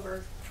Correct. of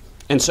over.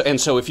 And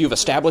so if you've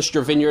established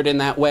your vineyard in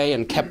that way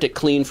and kept it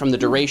clean from the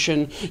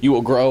duration, you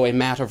will grow a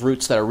mat of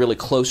roots that are really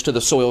close to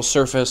the soil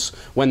surface.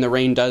 When the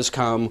rain does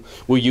come,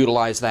 we'll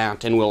utilize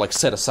that and we'll like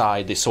set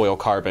aside the soil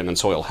carbon and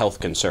soil health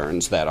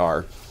concerns that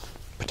are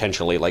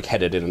potentially like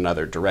headed in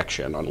another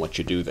direction on what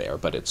you do there.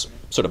 But it's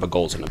sort of a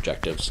goals and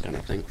objectives kind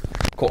of thing.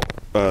 Cool.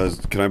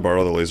 Can I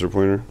borrow the laser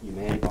pointer? You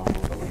may borrow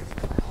the laser.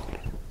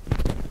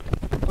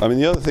 I mean,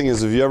 the other thing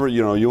is if you ever,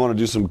 you want to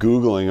do some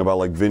Googling about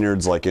like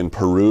vineyards like in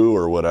Peru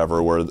or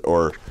whatever,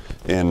 or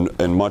in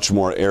much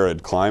more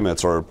arid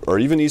climates, or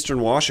even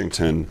Eastern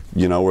Washington,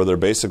 where they're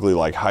basically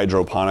like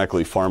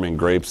hydroponically farming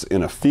grapes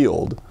in a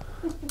field.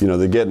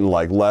 They're getting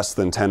like less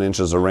than 10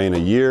 inches of rain a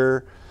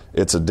year.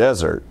 It's a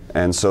desert.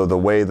 And so the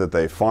way that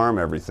they farm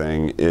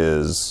everything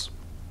is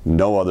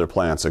no other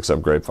plants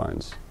except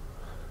grapevines.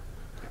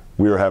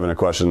 We were having a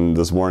question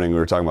this morning, we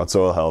were talking about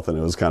soil health, and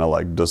it was kind of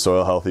like, does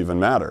soil health even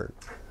matter?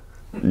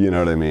 You know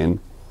what I mean?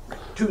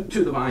 To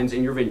the vines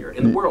in your vineyard.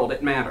 In the world,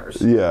 it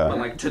matters. Yeah. But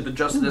like to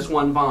just this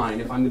one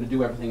vine, if I'm going to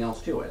do everything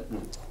else to it.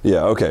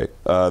 Yeah, okay.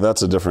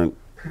 That's a different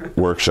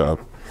workshop.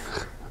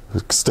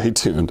 Stay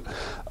tuned.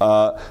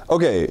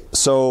 Okay,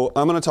 so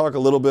I'm going to talk a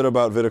little bit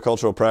about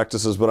viticultural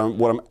practices, but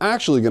what I'm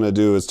actually going to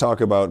do is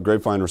talk about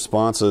grapevine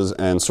responses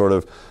and sort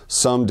of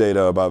some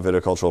data about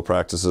viticultural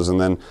practices, and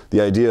then the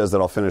idea is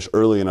that I'll finish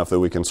early enough that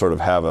we can sort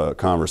of have a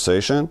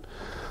conversation.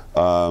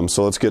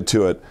 So let's get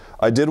to it.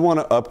 I did want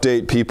to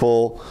update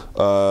people,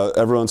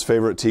 everyone's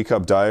favorite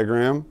teacup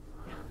diagram.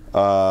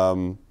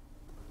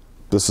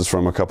 This is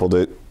from a couple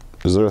days.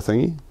 Is there a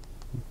thingy?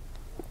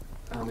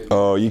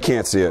 Oh, you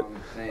can't see it.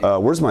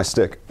 Where's my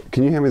stick?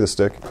 Can you hand me the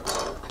stick?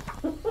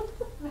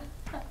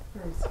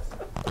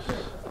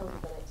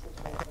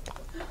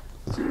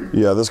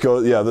 Yeah, this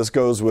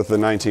goes with the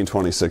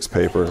 1926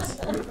 paper.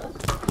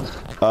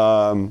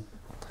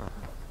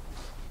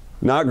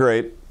 Not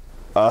great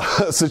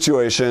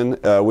situation.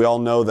 We all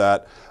know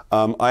that.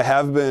 I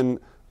have been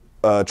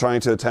trying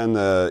to attend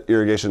the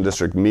irrigation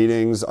district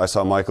meetings. I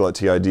saw Michael at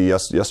TID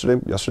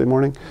yesterday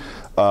morning.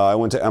 I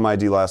went to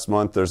MID last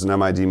month. There's an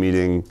MID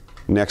meeting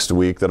next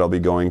week that I'll be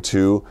going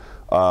to.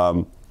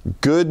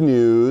 Good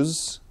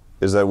news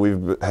is that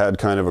we've had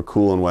kind of a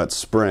cool and wet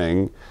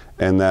spring,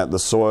 and that the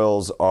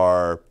soils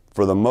are,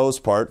 for the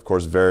most part, of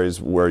course varies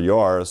where you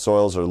are,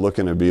 soils are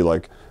looking to be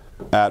like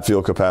at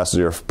field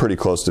capacity or pretty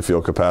close to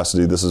field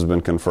capacity. This has been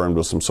confirmed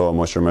with some soil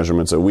moisture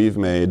measurements that we've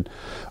made.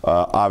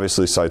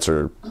 Obviously sites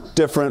are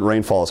different.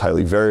 Rainfall is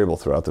highly variable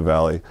throughout the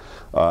valley,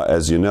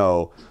 as you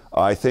know.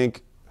 I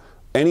think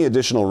any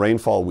additional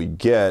rainfall we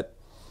get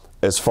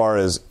as far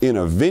as in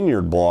a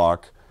vineyard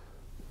block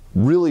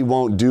really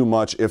won't do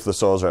much if the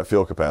soils are at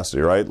field capacity,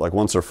 right? Like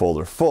once they're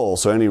full,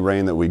 so any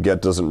rain that we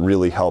get doesn't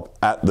really help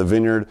at the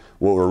vineyard.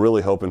 What we're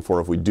really hoping for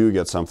if we do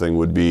get something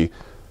would be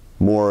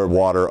more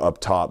water up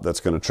top that's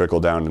going to trickle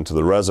down into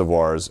the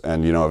reservoirs,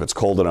 and if it's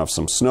cold enough,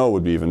 some snow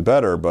would be even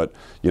better, but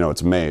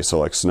it's May, so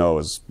like snow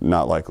is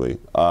not likely.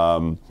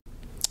 The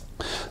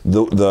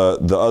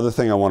other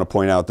thing I want to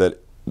point out that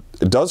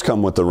it does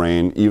come with the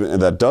rain, even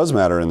that does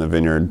matter in the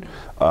vineyard,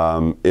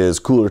 is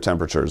cooler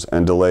temperatures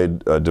and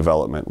delayed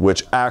development,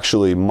 which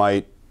actually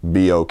might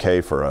be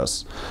okay for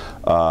us,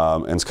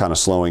 and it's kind of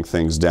slowing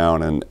things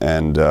down,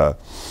 but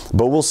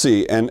we'll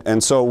see.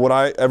 And so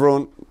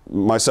what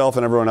myself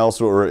and everyone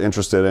else, what we're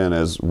interested in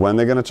is when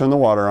they're going to turn the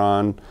water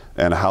on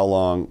and how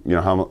long,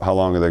 how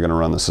long are they going to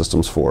run the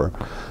systems for.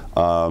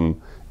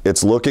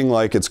 It's looking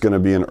like it's going to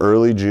be an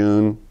early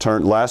June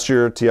turn. Last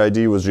year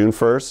TID was June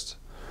 1st.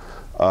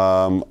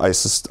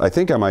 I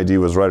think MID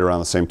was right around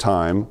the same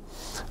time.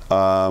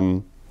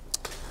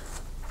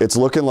 It's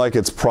looking like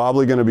it's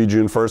probably going to be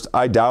June 1st.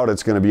 I doubt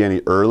it's going to be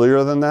any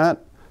earlier than that,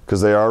 because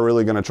they are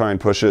really going to try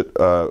and push it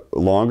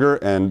longer.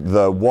 And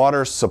the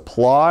water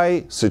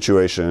supply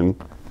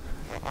situation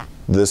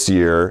this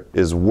year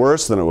is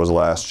worse than it was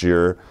last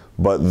year,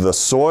 but the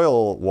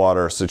soil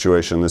water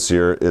situation this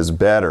year is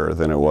better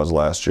than it was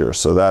last year,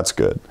 so that's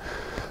good.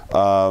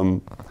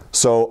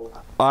 So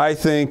I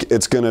think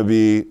it's going to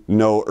be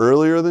no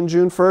earlier than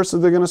June 1st that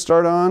they're going to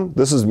start on.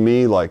 This is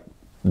me, like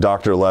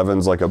Dr.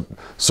 Levin's, like a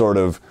sort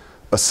of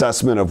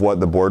assessment of what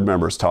the board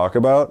members talk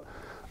about.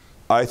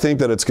 I think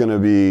that it's going to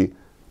be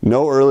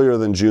no earlier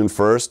than June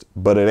 1st,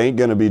 but it ain't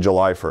going to be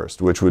July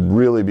 1st, which would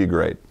really be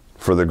great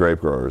for the grape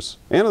growers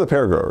and the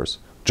pear growers.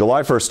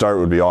 July 1st start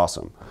would be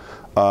awesome.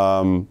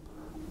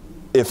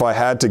 If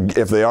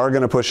they are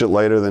going to push it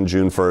later than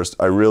June 1st,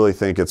 I really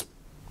think it's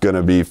going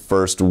to be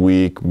first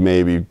week,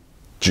 maybe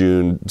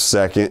June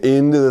 2nd,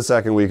 into the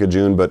second week of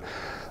June, but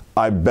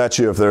I bet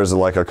you if there's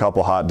like a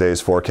couple hot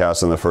days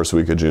forecast in the first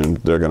week of June,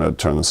 they're going to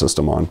turn the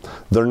system on.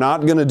 They're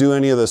not going to do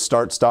any of the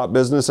start-stop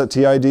business at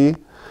TID.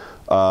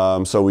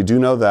 So we do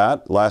know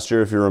that. Last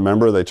year, if you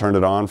remember, they turned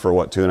it on for,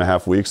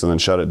 2.5 weeks and then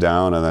shut it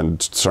down and then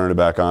turned it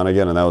back on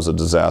again, and that was a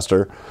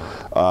disaster.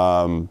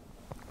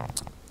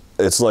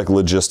 It's like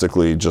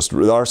logistically just,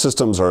 our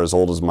systems are as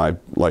old as my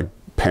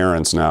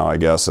parents now, I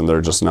guess, and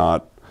they're just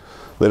not,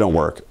 they don't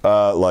work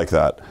like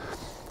that.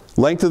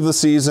 Length of the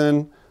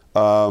season,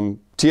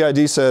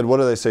 TID said, what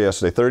did they say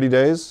yesterday, 30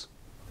 days?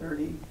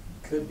 30,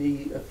 could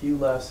be a few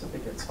less if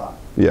it gets hot.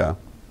 Yeah.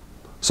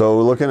 So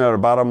we're looking at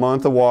about a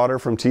month of water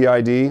from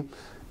TID.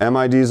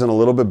 MID's in a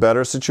little bit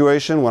better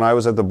situation. When I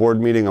was at the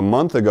board meeting a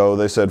month ago,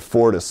 they said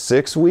 4 to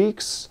 6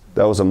 weeks.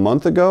 That was a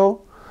month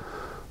ago.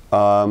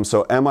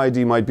 So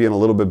MID might be in a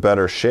little bit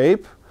better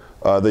shape.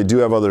 They do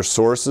have other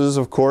sources,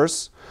 of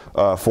course.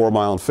 4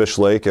 Mile and Fish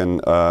Lake,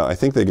 and I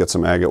think they get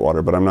some agate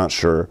water, but I'm not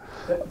sure.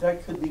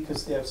 That could be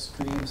because they have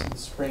streams in the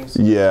spring.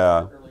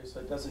 Yeah. Earlier, so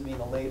it doesn't mean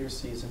a later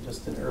season,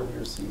 just an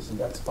earlier season.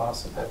 That's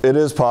possible. It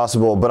is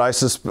possible, but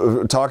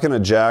talking to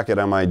Jack at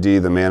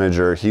MID, the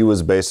manager, he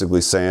was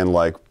basically saying,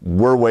 like,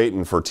 we're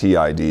waiting for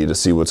TID to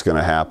see what's going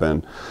to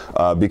happen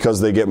because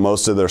they get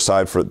most of their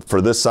side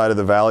for this side of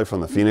the valley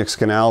from the Phoenix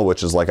Canal,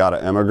 which is like out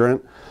of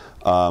Emigrant.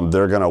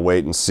 They're going to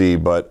wait and see,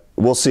 but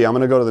we'll see. I'm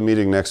going to go to the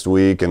meeting next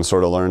week and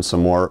sort of learn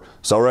some more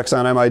Celrex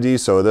on MID,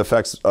 so it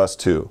affects us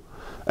too.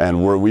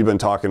 And we've been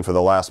talking for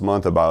the last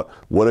month about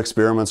what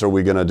experiments are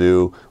we going to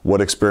do,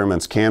 what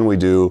experiments can we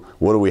do,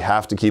 what do we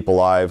have to keep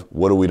alive,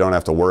 what do we don't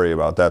have to worry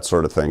about, that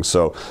sort of thing.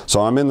 So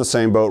I'm in the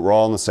same boat. We're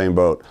all in the same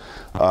boat.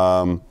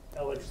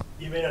 Alex,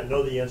 you may not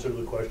know the answer to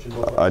the question.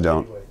 But I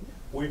don't. Anyway,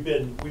 we've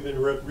been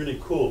really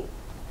cool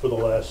for the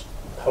last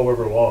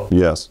however long.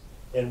 Yes.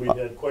 And we've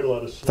had quite a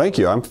lot of snow. Thank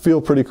you. I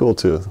feel pretty cool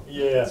too.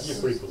 Yeah, you're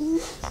pretty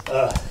cool.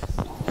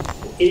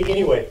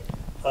 Anyway,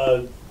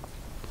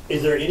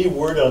 is there any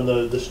word on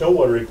the snow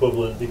water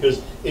equivalent?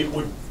 Because it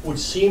would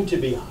seem to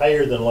be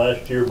higher than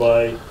last year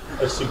by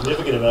a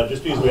significant amount,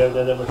 just because we haven't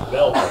had that much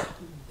melt.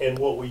 And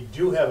what we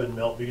do have in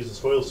melt, because the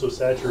soil's so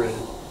saturated,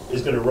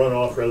 is going to run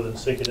off rather than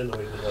sinking in the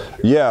way it did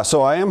last year. Yeah,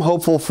 so I am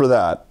hopeful for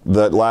that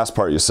last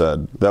part you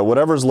said, that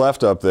whatever's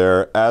left up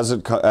there, as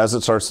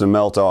it starts to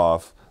melt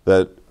off,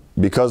 that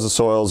because the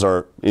soils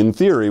are, in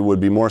theory, would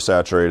be more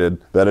saturated,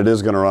 that it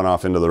is going to run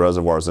off into the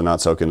reservoirs and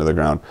not soak into the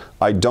ground.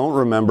 I don't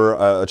remember,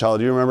 Chala,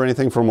 do you remember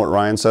anything from what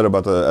Ryan said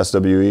about the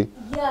SWE?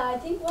 Yeah, I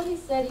think what he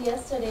said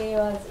yesterday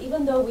was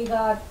even though we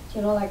got,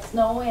 like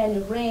snow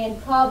and rain,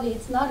 probably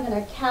it's not going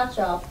to catch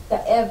up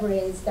the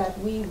average that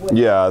we would.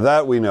 Yeah,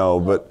 that we know,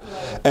 but,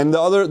 and the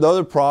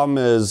other problem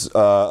is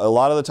a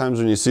lot of the times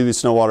when you see these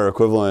snow water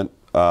equivalent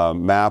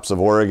maps of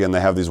Oregon, they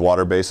have these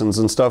water basins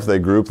and stuff, they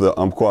group the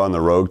Umpqua and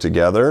the Rogue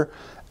together.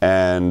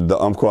 And the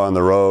Umpqua and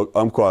the Rogue,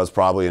 Umpqua is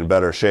probably in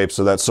better shape,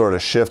 so that sort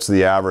of shifts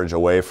the average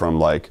away from,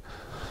 like,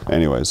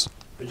 anyways.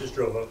 I just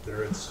drove up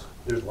there.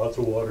 There's lots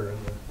of water in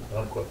the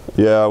Umpqua.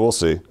 Yeah, we'll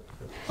see.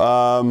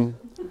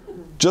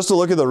 Just to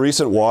look at the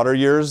recent water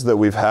years that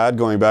we've had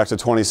going back to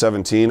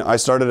 2017, I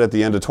started at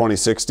the end of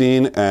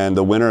 2016, and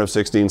the winter of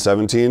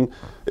 16-17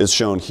 is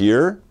shown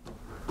here.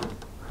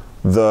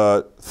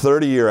 The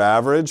 30-year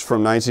average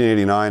from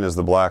 1989 is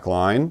the black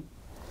line.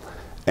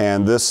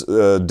 And this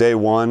day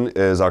 1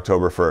 is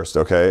October 1st,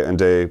 okay? And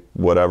day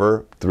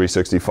whatever,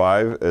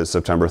 365, is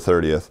September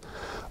 30th.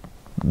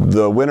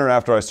 The winter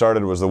after I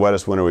started was the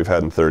wettest winter we've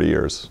had in 30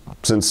 years,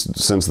 since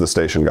the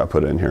station got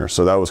put in here.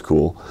 So that was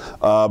cool.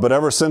 But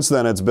ever since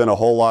then, it's been a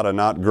whole lot of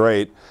not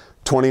great.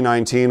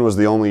 2019 was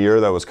the only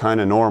year that was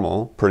kind of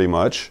normal, pretty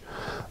much.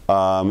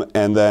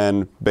 And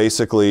then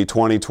basically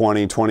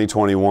 2020,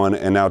 2021,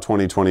 and now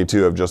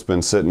 2022 have just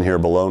been sitting here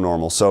below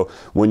normal. So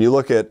when you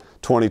look at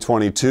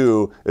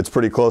 2022, it's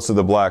pretty close to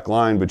the black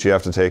line, but you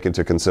have to take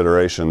into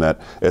consideration that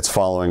it's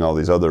following all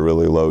these other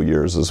really low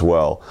years as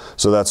well.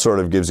 So that sort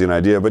of gives you an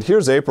idea. But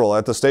here's April.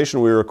 At the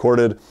station we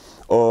recorded,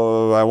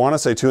 I want to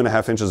say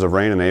 2.5 inches of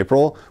rain in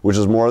April, which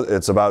is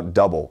it's about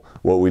double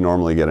what we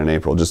normally get in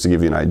April, just to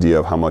give you an idea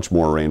of how much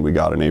more rain we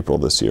got in April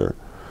this year.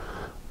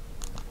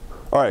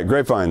 All right,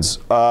 grapevines.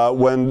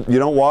 When you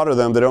don't water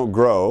them, they don't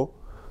grow.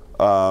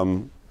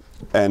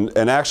 And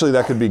actually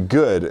that could be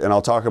good, and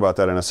I'll talk about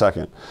that in a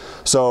second.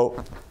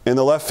 So in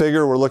the left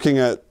figure, we're looking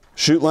at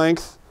shoot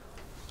length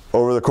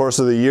over the course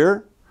of the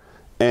year.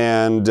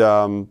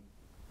 And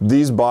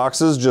these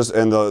boxes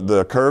and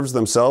the curves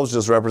themselves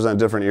just represent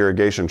different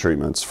irrigation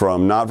treatments,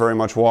 from not very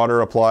much water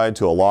applied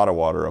to a lot of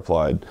water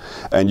applied.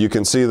 And you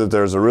can see that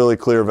there's a really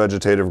clear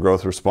vegetative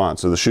growth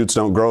response. So the shoots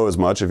don't grow as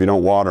much if you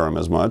don't water them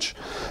as much.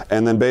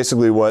 And then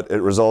basically what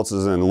it results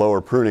is in lower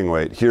pruning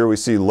weight. Here we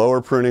see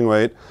lower pruning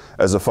weight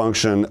as a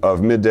function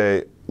of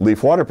midday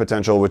leaf water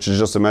potential, which is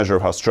just a measure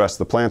of how stressed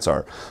the plants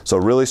are. So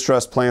really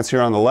stressed plants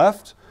here on the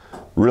left,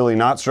 really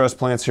not stressed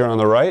plants here on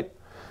the right,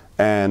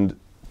 and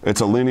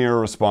it's a linear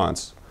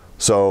response.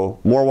 So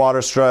more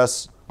water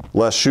stress,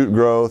 less shoot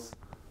growth,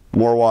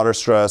 more water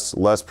stress,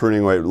 less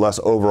pruning weight, less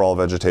overall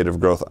vegetative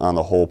growth on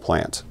the whole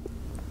plant.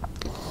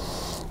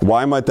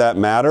 Why might that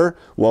matter?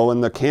 Well,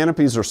 when the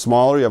canopies are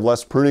smaller, you have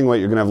less pruning weight,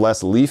 you're going to have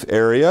less leaf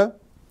area.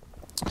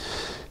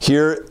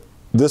 Here,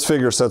 this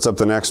figure sets up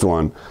the next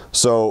one.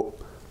 So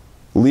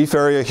leaf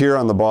area here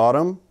on the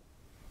bottom,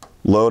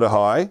 low to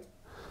high,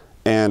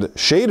 and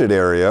shaded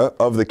area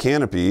of the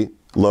canopy,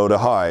 low to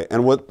high.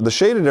 And what the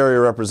shaded area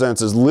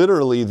represents is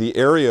literally the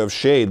area of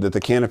shade that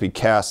the canopy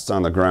casts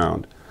on the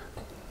ground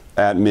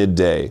at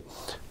midday.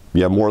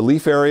 You have more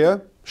leaf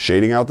area,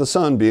 shading out the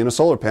sun, being a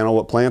solar panel,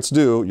 what plants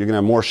do, you're going to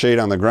have more shade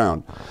on the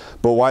ground.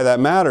 But why that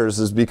matters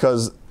is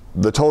because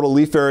the total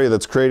leaf area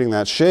that's creating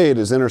that shade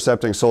is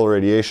intercepting solar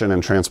radiation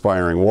and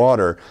transpiring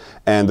water.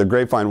 And the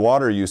grapevine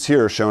water use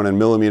here, shown in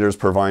millimeters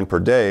per vine per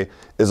day,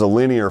 is a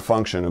linear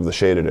function of the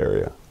shaded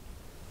area.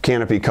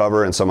 Canopy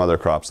cover and some other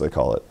crops they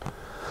call it.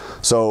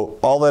 So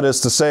all that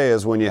is to say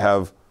is when you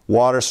have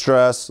water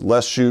stress,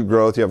 less shoot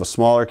growth, you have a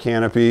smaller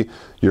canopy,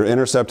 you're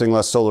intercepting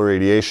less solar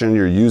radiation,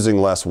 you're using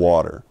less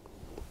water.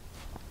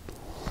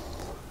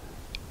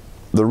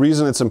 The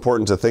reason it's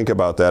important to think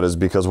about that is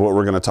because what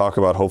we're going to talk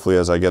about, hopefully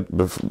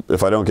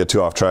if I don't get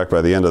too off track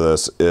by the end of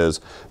this,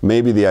 is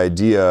maybe the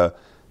idea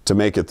to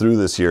make it through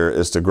this year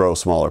is to grow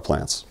smaller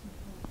plants.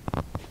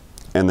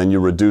 And then you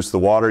reduce the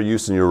water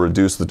use and you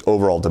reduce the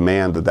overall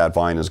demand that that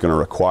vine is going to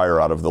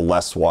require out of the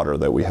less water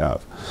that we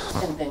have.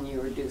 And then you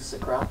reduce the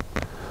crop?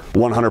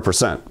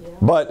 100%. Yeah.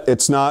 But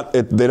it's not,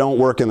 they don't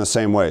work in the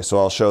same way, so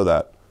I'll show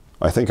that.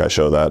 I think I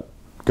show that.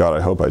 God,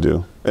 I hope I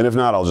do. And if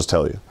not, I'll just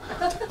tell you.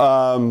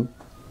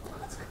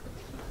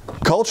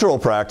 Cultural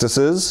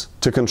practices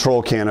to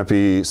control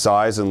canopy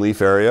size and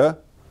leaf area.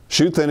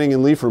 Shoot thinning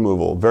and leaf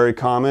removal, very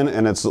common,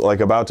 and it's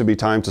like about to be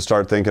time to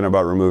start thinking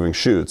about removing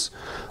shoots.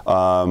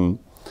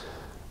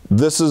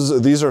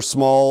 These are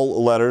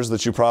small letters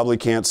that you probably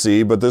can't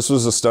see, but this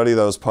was a study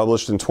that was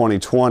published in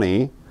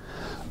 2020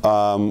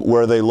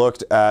 where they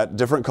looked at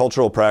different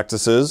cultural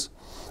practices.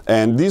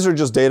 And these are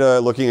just data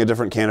looking at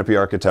different canopy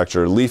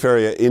architecture. Leaf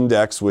area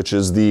index, which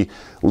is the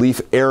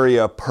leaf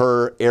area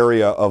per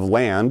area of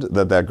land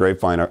that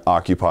grapevine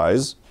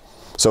occupies.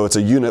 So it's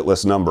a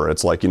unitless number.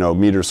 It's like,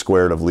 meters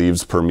squared of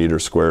leaves per meter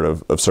squared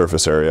of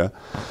surface area.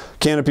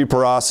 Canopy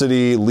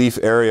porosity, leaf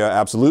area,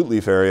 absolute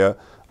leaf area,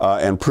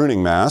 and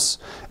pruning mass.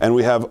 And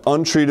we have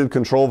untreated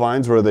control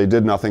vines where they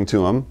did nothing to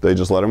them. They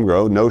just let them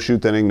grow. No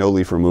shoot thinning, no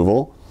leaf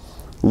removal.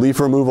 Leaf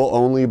removal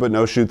only, but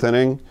no shoot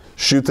thinning.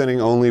 Shoot thinning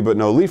only, but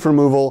no leaf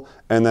removal,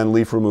 and then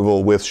leaf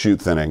removal with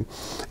shoot thinning.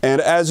 And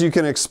as you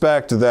can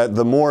expect, that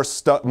the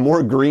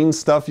more green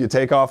stuff you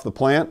take off the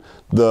plant,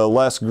 the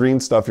less green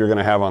stuff you're going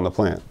to have on the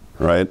plant,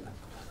 right?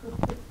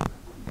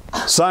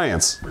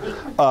 Science.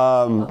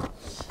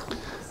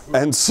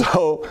 And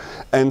so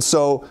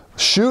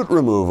shoot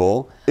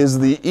removal is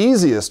the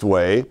easiest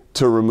way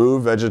to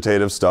remove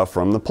vegetative stuff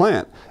from the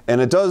plant,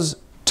 and it does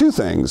two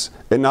things.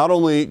 It not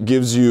only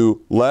gives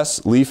you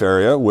less leaf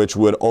area, which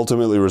would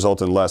ultimately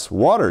result in less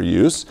water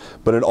use,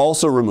 but it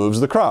also removes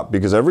the crop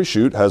because every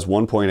shoot has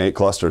 1.8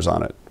 clusters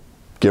on it,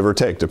 give or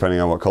take, depending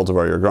on what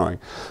cultivar you're growing.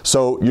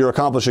 So you're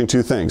accomplishing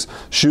two things.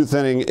 Shoot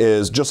thinning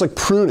is, just like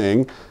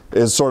pruning,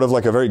 is sort of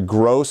like a very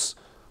gross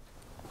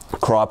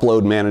crop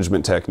load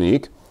management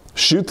technique.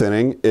 Shoot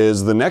thinning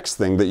is the next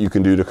thing that you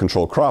can do to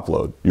control crop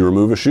load. You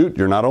remove a shoot,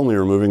 you're not only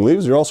removing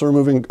leaves, you're also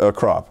removing a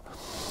crop.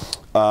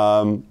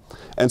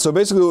 And so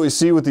basically what we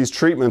see with these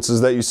treatments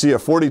is that you see a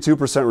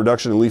 42%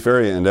 reduction in leaf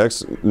area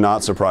index,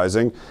 not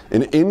surprising,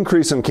 an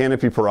increase in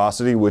canopy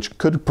porosity, which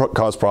could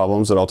cause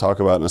problems that I'll talk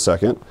about in a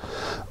second,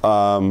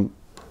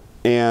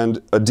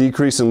 and a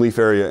decrease in leaf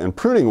area and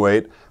pruning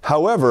weight.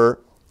 However,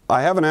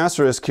 I have an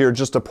asterisk here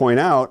just to point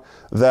out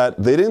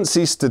that they didn't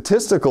see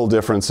statistical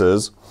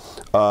differences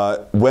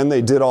when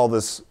they did all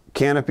this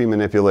canopy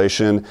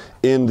manipulation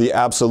in the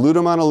absolute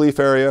amount of leaf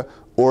area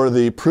or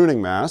the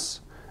pruning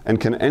mass.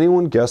 And can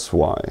anyone guess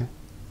why?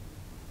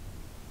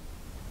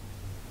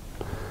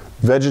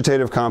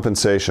 Vegetative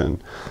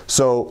compensation.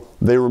 So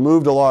they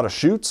removed a lot of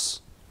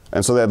shoots,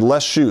 and so they had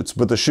less shoots,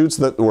 but the shoots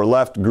that were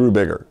left grew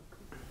bigger,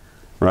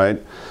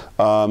 right?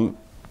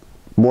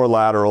 More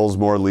laterals,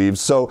 more leaves.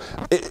 So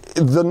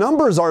the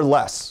numbers are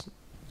less.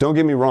 Don't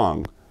get me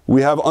wrong.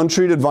 We have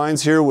untreated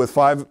vines here with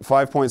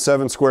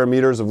 5.7 square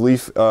meters of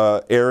leaf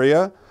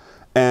area,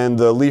 and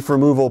the leaf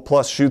removal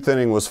plus shoot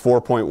thinning was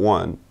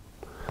 4.1.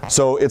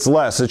 So it's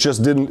less.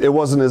 It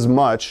wasn't as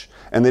much,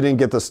 and they didn't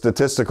get the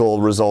statistical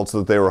results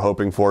that they were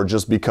hoping for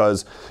just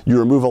because you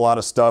remove a lot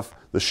of stuff,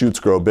 the shoots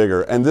grow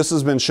bigger. And this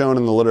has been shown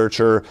in the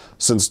literature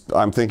since,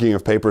 I'm thinking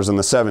of papers in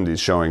the 70s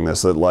showing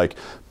this, that like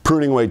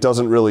pruning weight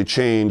doesn't really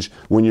change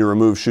when you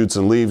remove shoots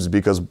and leaves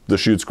because the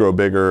shoots grow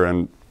bigger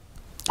and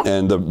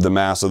the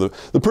mass of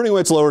the pruning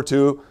weight's lower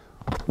too,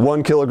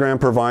 1 kilogram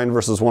per vine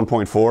versus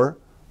 1.4,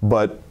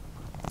 but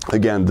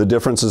again, the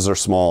differences are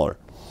smaller.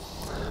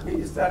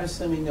 Is that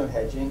assuming no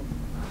hedging?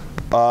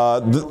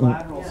 The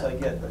laterals, I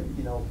get,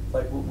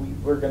 like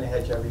we're going to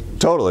hedge everything.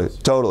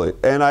 Totally.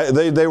 And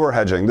they were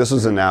hedging. This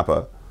was in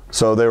Napa,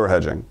 so they were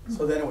hedging.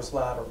 So then it was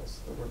laterals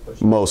that were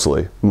pushing.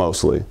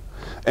 Mostly.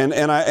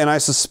 And I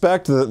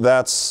suspect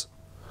that's,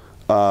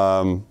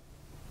 yeah,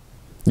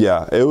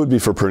 it would be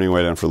for pruning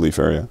weight and for leaf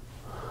area.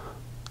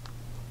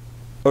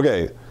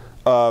 Okay.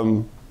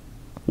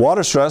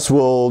 Water stress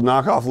will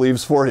knock off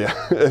leaves for you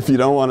if you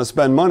don't want to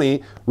spend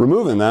money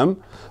removing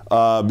them.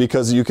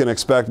 Because you can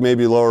expect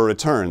maybe lower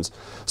returns.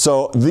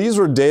 So these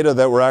were data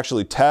that were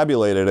actually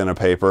tabulated in a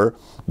paper.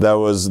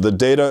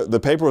 The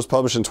paper was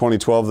published in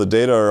 2012. The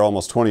data are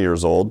almost 20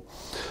 years old.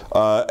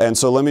 And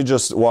so let me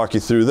just walk you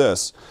through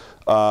this.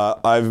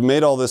 I've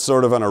made all this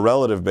sort of on a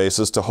relative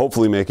basis to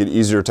hopefully make it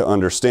easier to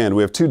understand.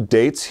 We have two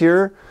dates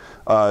here,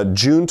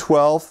 June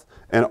 12th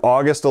and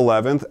August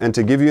 11th. And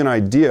to give you an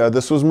idea,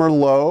 this was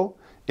Merlot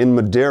in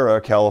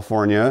Madera,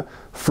 California.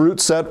 Fruit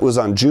set was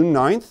on June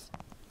 9th,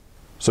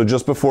 so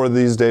just before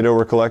these data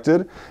were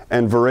collected.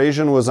 And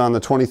veraison was on the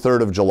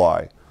 23rd of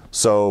July,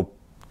 so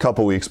a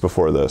couple weeks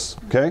before this,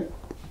 okay?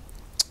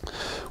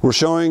 We're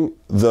showing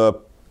the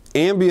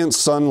ambient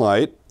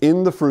sunlight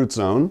in the fruit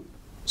zone.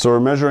 So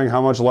we're measuring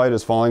how much light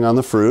is falling on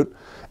the fruit,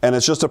 and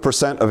it's just a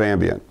percent of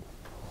ambient.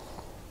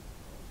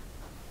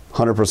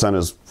 100%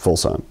 is full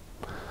sun.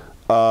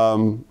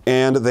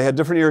 And they had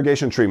different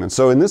irrigation treatments.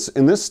 So in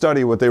this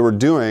study, what they were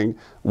doing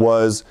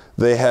was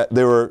they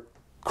were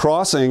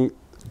crossing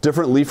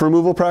different leaf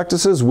removal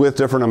practices with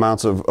different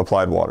amounts of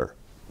applied water.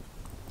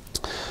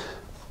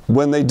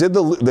 When they did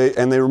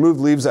they removed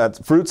leaves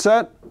at fruit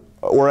set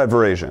or at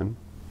veraison,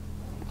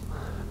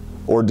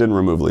 or didn't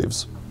remove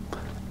leaves.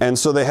 And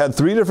so they had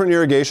 3 different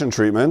irrigation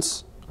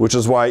treatments, which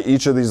is why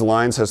each of these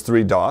lines has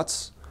 3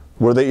 dots,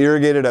 where they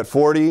irrigated at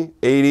 40,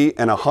 80,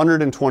 and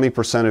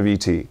 120% of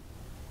ET.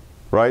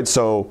 Right?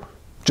 So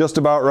just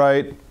about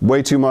right,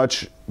 way too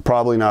much,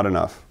 probably not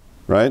enough,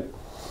 right?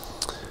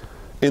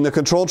 In the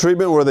control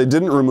treatment where they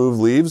didn't remove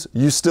leaves,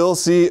 you still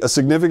see a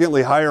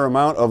significantly higher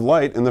amount of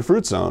light in the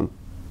fruit zone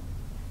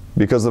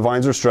because the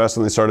vines are stressed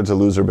and they started to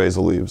lose their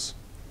basal leaves,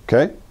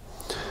 okay?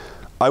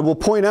 I will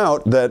point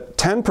out that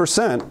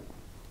 10%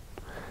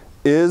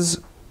 is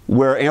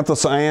where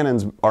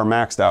anthocyanins are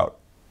maxed out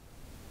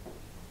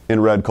in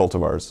red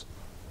cultivars.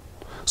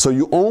 So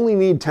you only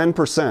need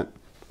 10%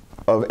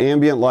 of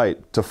ambient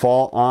light to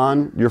fall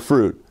on your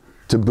fruit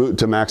to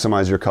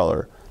maximize your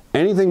color.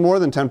 Anything more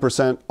than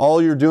 10%,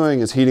 all you're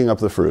doing is heating up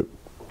the fruit.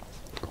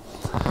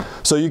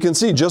 So you can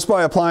see just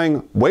by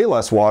applying way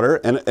less water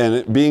and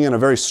it being in a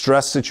very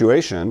stressed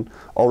situation,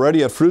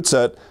 already at fruit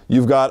set,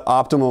 you've got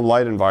optimum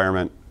light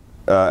environment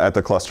at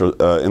the cluster,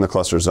 in the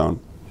cluster zone.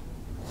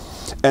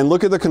 And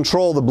look at the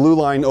control, the blue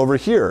line over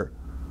here.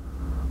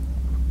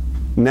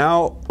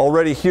 Now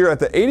already here at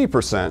the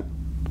 80%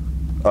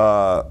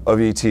 of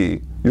ET,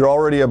 you're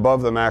already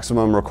above the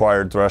maximum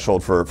required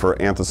threshold for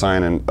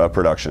anthocyanin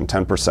production,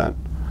 10%.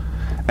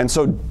 And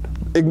so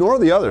ignore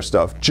the other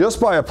stuff.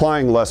 Just by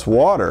applying less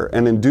water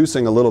and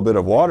inducing a little bit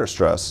of water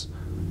stress,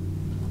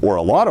 or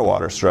a lot of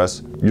water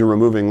stress, you're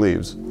removing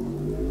leaves.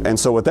 And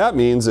so what that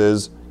means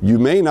is you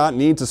may not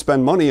need to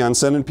spend money on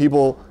sending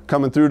people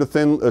coming through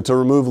to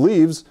remove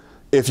leaves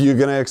if you're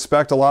going to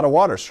expect a lot of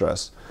water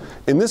stress.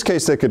 In this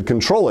case, they could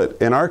control it.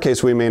 In our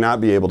case, we may not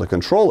be able to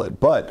control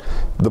it. But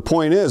the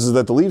point is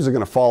that the leaves are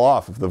going to fall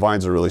off if the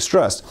vines are really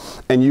stressed.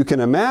 And you can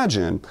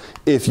imagine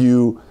if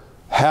you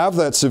have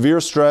that severe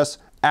stress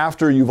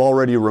after you've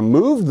already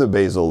removed the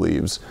basal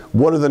leaves,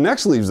 what are the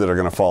next leaves that are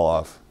going to fall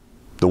off?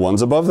 The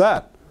ones above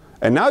that.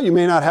 And now you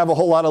may not have a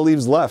whole lot of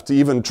leaves left to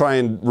even try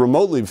and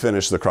remotely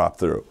finish the crop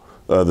through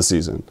the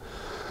season.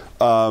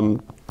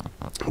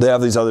 They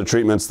have these other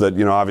treatments that,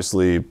 you know,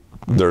 obviously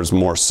there's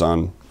more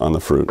sun on the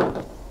fruit.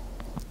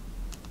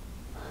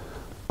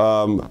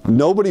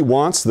 Nobody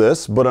wants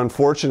this, but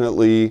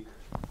unfortunately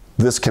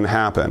this can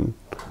happen.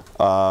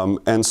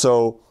 And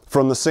so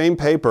from the same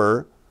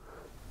paper,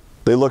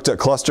 they looked at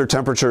cluster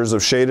temperatures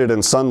of shaded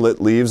and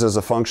sunlit leaves as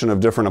a function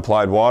of different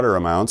applied water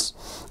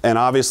amounts. And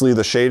obviously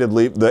the shaded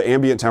leaf, the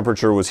ambient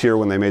temperature was here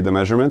when they made the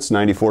measurements,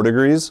 94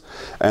 degrees.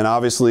 And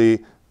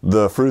obviously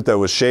the fruit that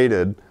was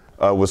shaded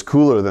was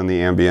cooler than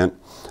the ambient.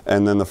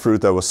 And then the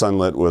fruit that was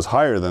sunlit was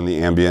higher than the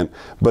ambient.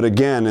 But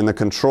again, in the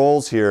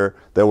controls here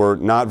that were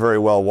not very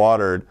well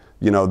watered,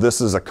 you know,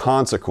 this is a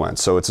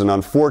consequence. So it's an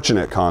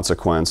unfortunate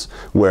consequence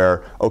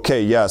where,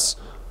 okay, yes,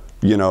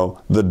 you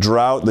know, the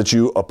drought that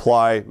you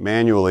apply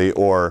manually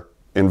or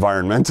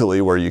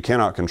environmentally where you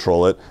cannot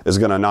control it is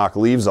going to knock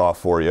leaves off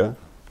for you,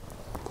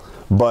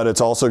 but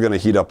it's also going to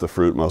heat up the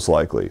fruit most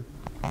likely.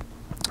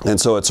 And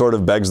so it sort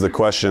of begs the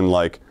question,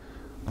 like,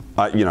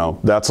 you know,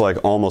 that's like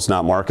almost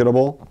not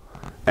marketable.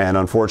 And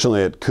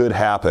unfortunately it could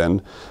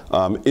happen.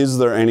 Is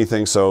there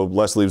anything, so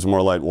less leaves,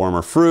 more light,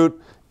 warmer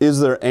fruit, is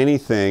there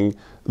anything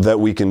that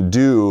we can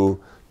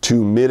do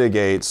to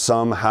mitigate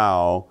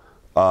somehow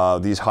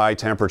these high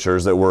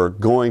temperatures that we're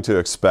going to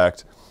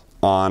expect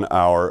on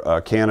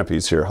our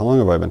canopies here? How long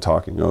have I been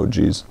talking? Oh,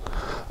 geez.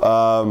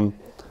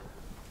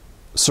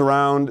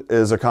 Surround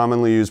is a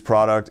commonly used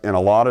product in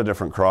a lot of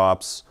different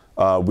crops.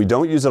 We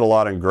don't use it a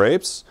lot in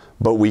grapes,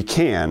 but we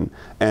can.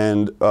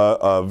 And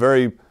a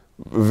very,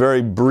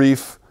 very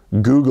brief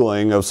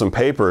Googling of some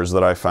papers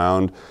that I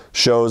found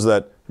shows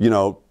that, you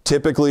know,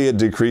 typically it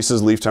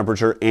decreases leaf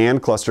temperature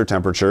and cluster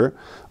temperature.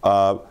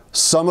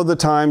 Some of the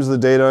times the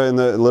data in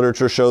the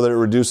literature show that it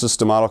reduces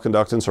stomatal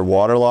conductance or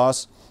water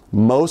loss.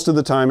 Most of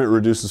the time it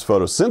reduces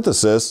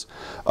photosynthesis,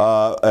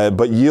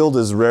 but yield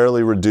is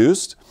rarely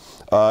reduced.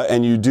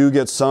 And you do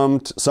get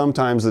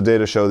sometimes the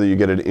data show that you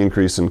get an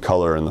increase in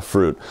color in the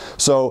fruit.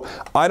 So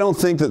I don't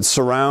think that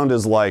Surround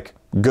is like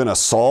gonna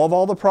solve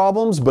all the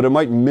problems, but it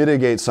might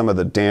mitigate some of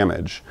the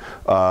damage.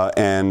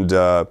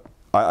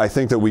 I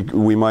think that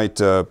we might,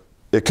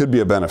 it could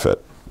be a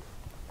benefit.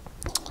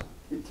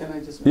 Can I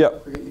just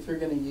Yep. forget, if you're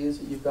going to use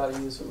it, you've got to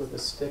use it with a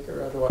stick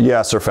or otherwise. Yeah,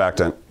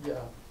 surfactant. Yeah.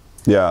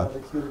 Yeah. The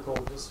cuticle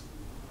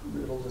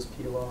it'll just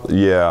peel off.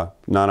 Yeah,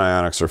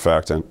 non-ionic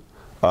surfactant.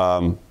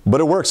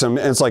 But it works, and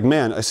it's like,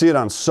 man, I see it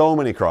on so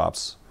many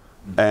crops,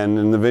 and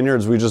in the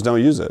vineyards we just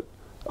don't use it.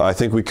 I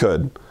think we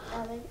could.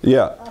 Alec,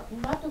 Yeah.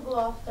 not to go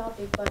off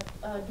topic, but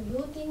do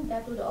you think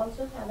that would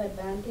also have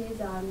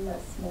advantage on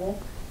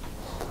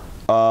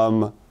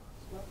smoke?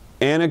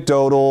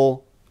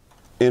 Anecdotal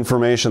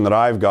information that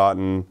I've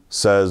gotten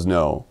says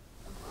no.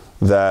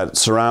 That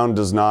Surround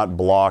does not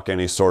block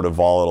any sort of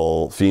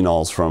volatile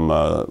phenols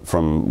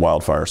from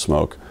wildfire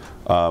smoke.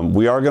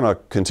 We are going to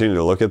continue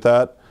to look at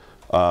that.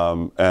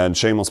 And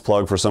shameless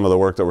plug for some of the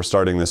work that we're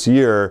starting this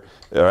year,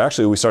 or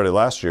actually we started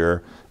last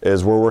year,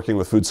 is we're working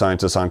with food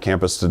scientists on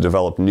campus to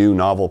develop new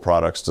novel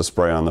products to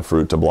spray on the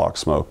fruit to block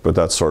smoke. But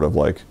that's sort of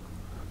like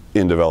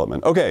in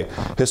development. Okay,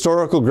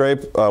 historical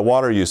grape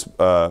water use.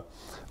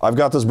 I've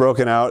got this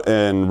broken out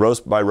in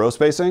by row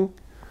spacing.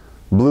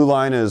 Blue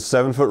line is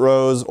 7-foot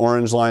rows,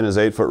 orange line is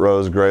 8-foot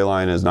rows, gray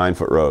line is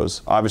 9-foot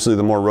rows. Obviously,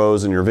 the more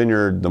rows in your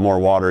vineyard, the more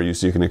water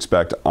use you can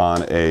expect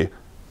on a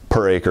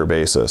per acre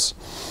basis.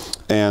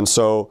 And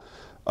so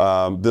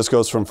this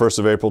goes from 1st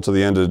of April to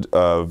the end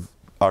of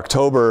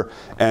October,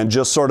 and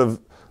just sort of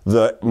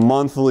the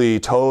monthly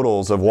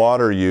totals of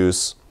water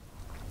use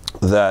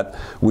that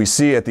we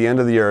see at the end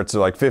of the year. It's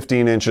like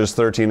 15 inches,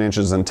 13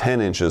 inches, and 10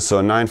 inches. So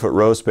a 9-foot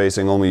row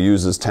spacing only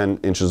uses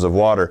 10 inches of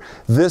water.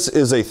 This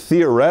is a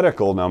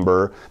theoretical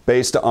number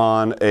based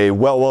on a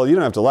well, you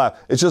don't have to laugh.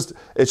 It's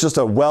just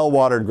a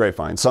well-watered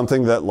grapevine,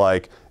 something that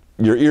like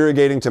you're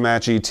irrigating to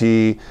match ET,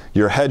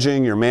 you're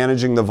hedging, you're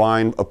managing the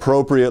vine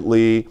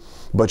appropriately,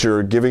 but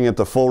you're giving it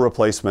the full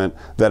replacement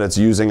that it's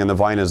using, and the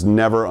vine is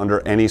never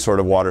under any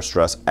sort of water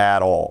stress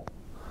at all.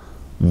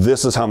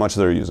 This is how much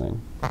they're using.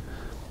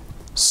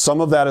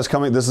 Some of that is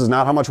coming, this is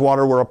not how much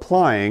water we're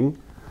applying.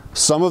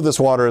 Some of this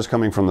water is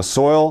coming from the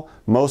soil.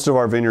 Most of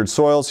our vineyard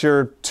soils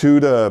here, 2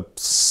 to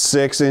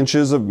 6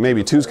 inches of,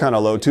 maybe 2 is kind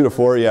of low, 2 to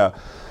 4, yeah.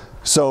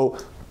 So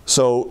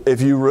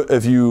if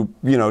you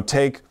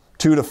take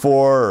 2 to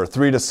 4 or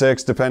 3 to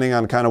 6, depending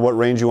on kind of what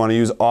range you want to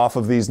use off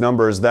of these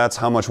numbers, that's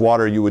how much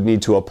water you would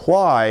need to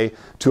apply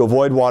to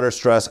avoid water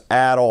stress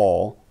at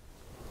all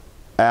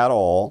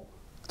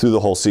through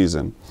the whole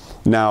season.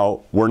 Now,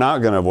 we're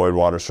not going to avoid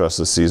water stress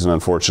this season,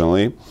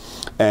 unfortunately.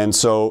 And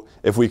so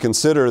if we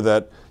consider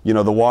that,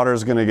 the water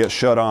is going to get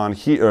shut on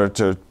here,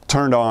 or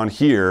turned on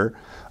here,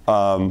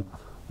 about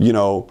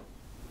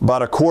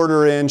a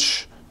 1/4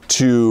 inch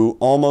to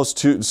almost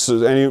 2,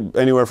 so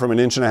anywhere from 1.5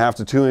 inches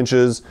to 2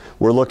 inches,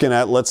 we're looking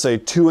at, let's say,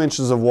 2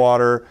 inches of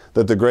water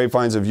that the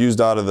grapevines have used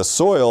out of the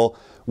soil.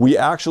 We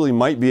actually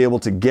might be able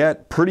to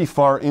get pretty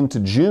far into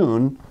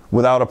June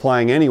without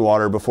applying any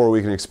water before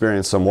we can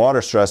experience some water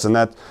stress, and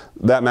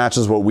that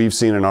matches what we've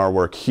seen in our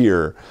work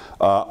here.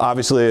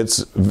 Obviously, it's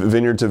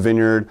vineyard to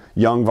vineyard.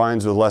 Young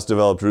vines with less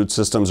developed root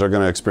systems are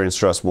going to experience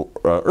stress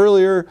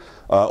earlier.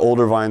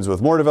 Older vines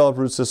with more developed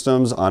root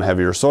systems on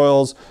heavier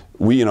soils,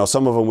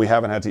 some of them we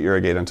haven't had to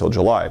irrigate until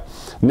July.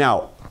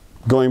 Now,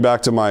 going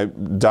back to my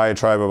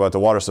diatribe about the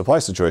water supply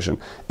situation,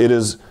 it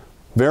is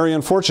very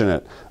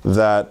unfortunate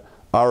that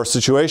our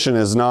situation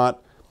is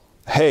not,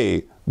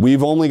 hey,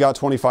 we've only got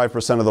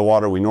 25% of the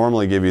water we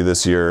normally give you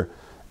this year.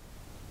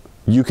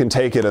 You can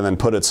take it and then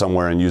put it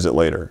somewhere and use it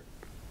later.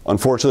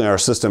 Unfortunately, our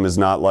system is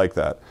not like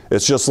that.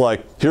 It's just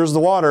like, here's the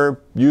water,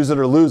 use it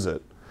or lose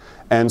it.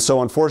 And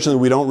so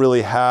unfortunately, we don't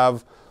really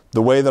have,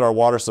 the way that our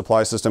water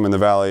supply system in the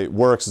valley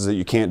works is that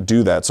you can't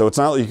do that. So it's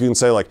not like you can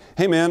say like,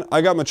 hey man,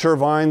 I got mature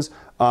vines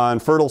on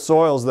fertile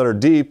soils that are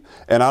deep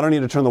and I don't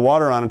need to turn the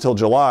water on until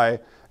July.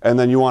 And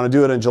then you want to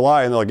do it in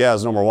July and they're like, yeah,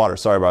 there's no more water.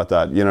 Sorry about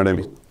that. You know what I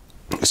mean?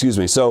 Excuse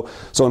me. So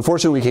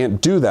unfortunately, we can't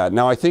do that.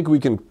 Now, I think we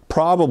can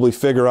probably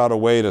figure out a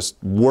way to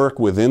work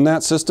within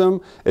that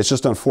system. It's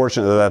just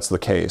unfortunate that that's the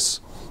case.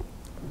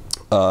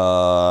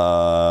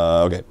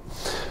 Okay.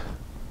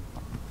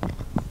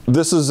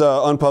 This is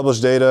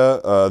unpublished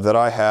data that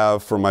I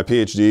have from my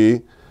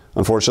PhD,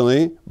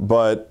 unfortunately,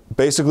 but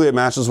basically it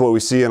matches what we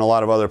see in a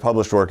lot of other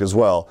published work as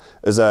well,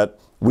 is that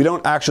we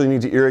don't actually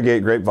need to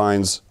irrigate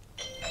grapevines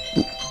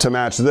to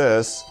match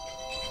this.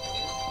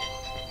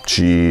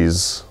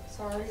 Jeez.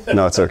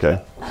 No, it's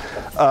okay.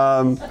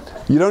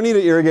 You don't need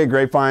to irrigate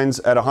grapevines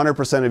at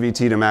 100% of ET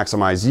to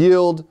maximize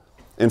yield.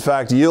 In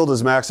fact, yield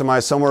is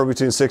maximized somewhere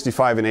between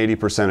 65 and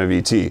 80% of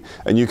ET.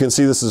 And you can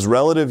see this is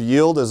relative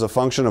yield as a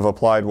function of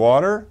applied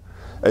water.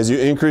 As you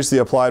increase the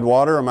applied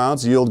water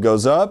amounts, yield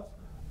goes up,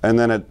 and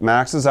then it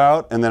maxes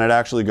out, and then it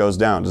actually goes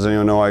down. Does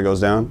anyone know why it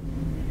goes down?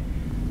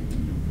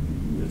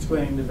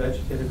 Explaining the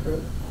vegetative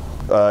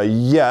growth?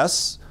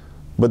 Yes,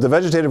 but the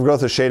vegetative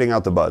growth is shading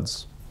out the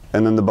buds,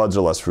 and then the buds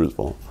are less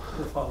fruitful.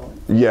 The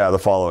following. Yeah, the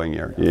following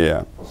year.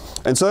 Yeah.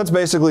 And so that's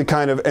basically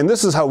kind of, and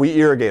this is how we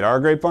irrigate our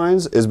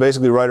grapevines, is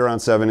basically right around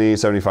 70,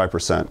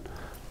 75%.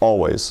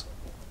 Always.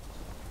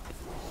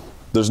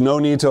 There's no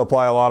need to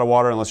apply a lot of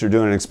water unless you're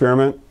doing an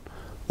experiment,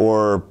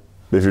 or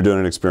if you're doing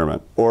an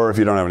experiment, or if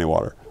you don't have any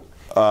water.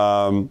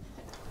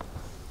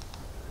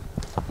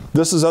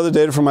 This is other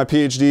data from my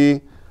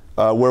PhD.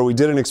 where we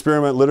did an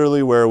experiment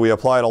literally where we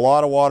applied a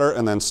lot of water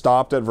and then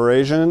stopped at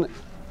veraison,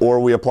 or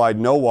we applied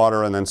no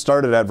water and then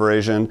started at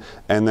veraison,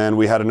 and then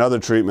we had another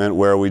treatment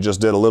where we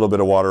just did a little bit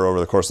of water over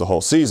the course of the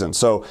whole season.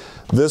 So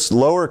this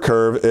lower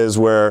curve is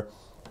where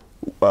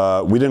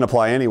we didn't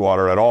apply any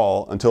water at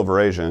all until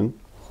veraison,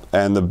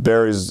 and the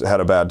berries had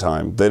a bad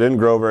time. They didn't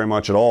grow very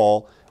much at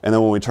all, and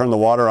then when we turned the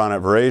water on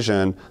at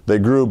veraison, they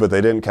grew, but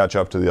they didn't catch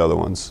up to the other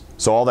ones.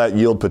 So all that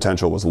yield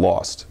potential was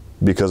lost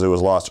because it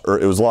was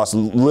lost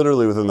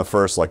literally within the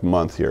first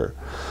month here.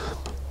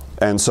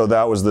 And so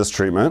that was this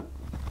treatment.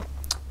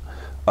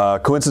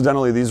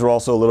 Coincidentally, these were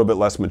also a little bit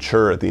less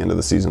mature at the end of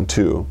the season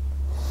too.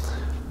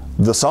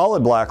 The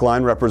solid black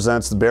line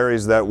represents the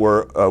berries that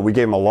were, we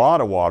gave them a lot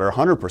of water,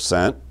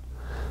 100%,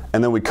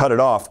 and then we cut it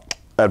off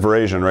at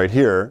veraison right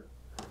here.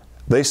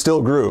 They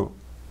still grew.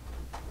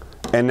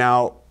 And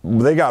now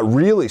they got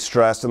really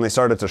stressed and they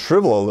started to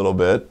shrivel a little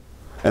bit,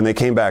 and they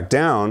came back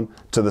down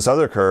to this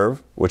other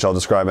curve, which I'll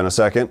describe in a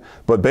second,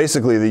 but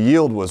basically the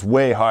yield was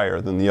way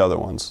higher than the other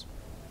ones.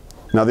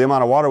 Now the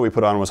amount of water we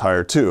put on was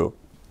higher too.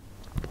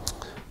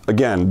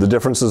 Again, the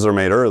differences are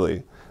made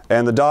early.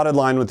 And the dotted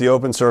line with the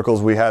open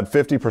circles, we had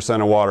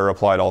 50% of water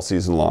applied all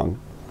season long.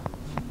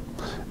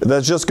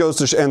 That just goes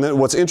to, and then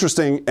what's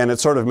interesting, and it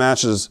sort of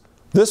matches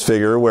this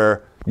figure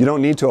where you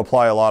don't need to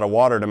apply a lot of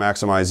water to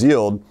maximize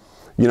yield.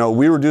 You know,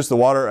 we reduced the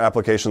water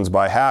applications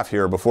by half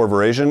here before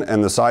veraison,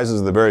 and the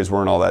sizes of the berries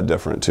weren't all that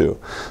different too.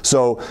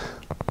 So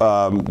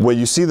when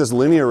you see this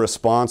linear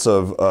response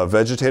of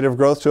vegetative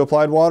growth to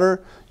applied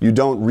water, you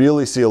don't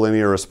really see a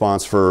linear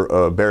response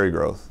for berry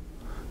growth.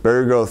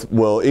 Berry growth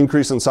will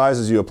increase in size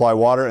as you apply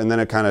water, and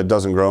then it kind of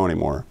doesn't grow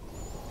anymore.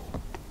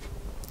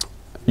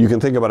 You can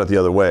think about it the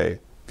other way.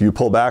 If you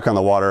pull back on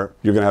the water,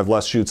 you're going to have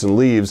less shoots and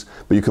leaves,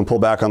 but you can pull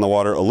back on the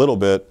water a little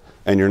bit,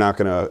 and you're not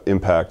going to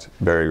impact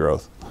berry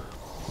growth.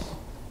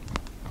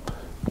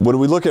 When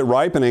we look at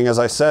ripening, as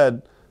I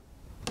said,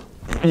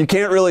 you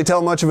can't really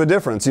tell much of a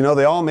difference. You know,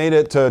 they all made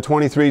it to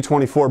 23,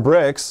 24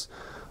 bricks.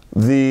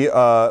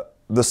 The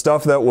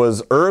stuff that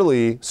was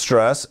early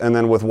stress and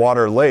then with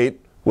water late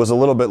was a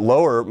little bit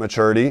lower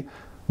maturity,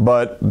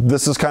 but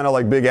this is kind of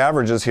like big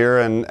averages here,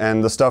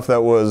 and the stuff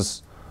that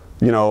was,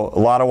 you know, a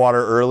lot of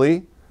water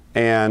early,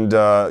 and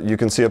you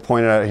can see it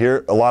pointed out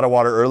here, a lot of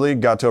water early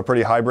got to a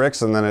pretty high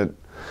bricks, and then it,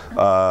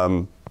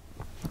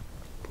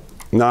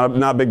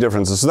 not big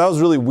differences. So that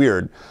was really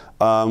weird.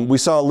 We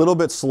saw a little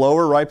bit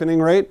slower ripening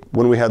rate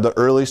when we had the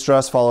early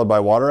stress followed by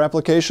water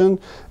application,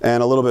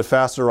 and a little bit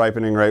faster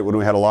ripening rate when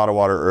we had a lot of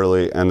water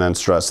early and then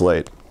stress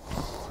late.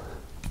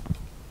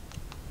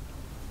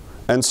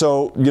 And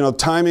so, you know,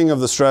 timing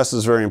of the stress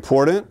is very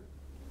important.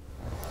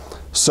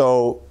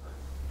 So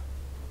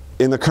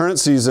in the current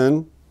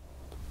season,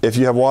 if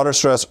you have water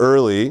stress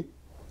early,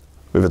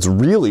 if it's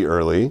really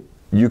early,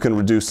 you can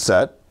reduce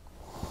set.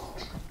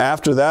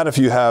 After that, if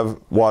you have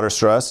water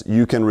stress,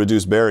 you can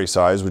reduce berry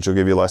size, which will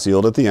give you less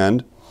yield at the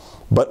end.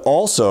 But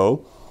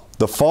also,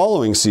 the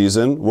following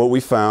season, what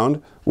we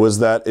found was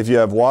that if you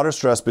have water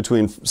stress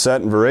between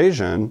set and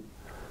veraison,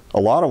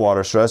 a lot of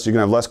water stress, you can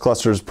have less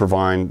clusters per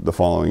vine the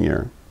following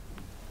year.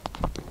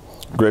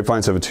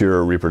 Grapevines have a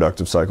 2-year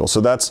reproductive cycle.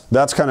 So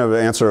that's kind of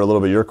answer a little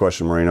bit your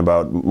question, Maureen,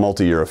 about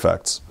multi-year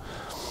effects.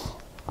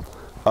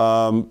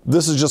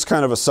 This is just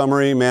kind of a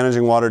summary,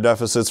 managing water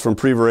deficits from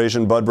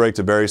pre-veraison, bud break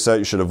to berry set.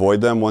 You should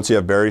avoid them. Once you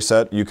have berry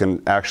set, you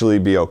can actually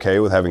be okay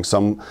with having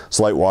some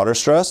slight water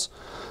stress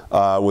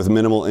with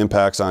minimal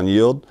impacts on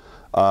yield.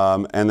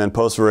 And then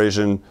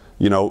post-veraison,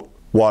 you know,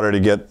 water to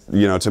get,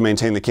 you know, to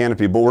maintain the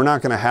canopy. But we're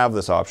not going to have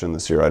this option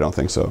this year. I don't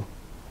think so.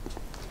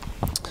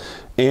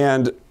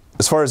 And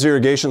as far as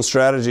irrigation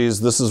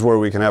strategies, this is where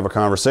we can have a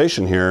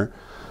conversation here.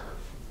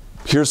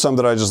 Here's some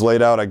that I just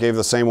laid out. I gave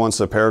the same ones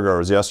to pear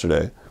growers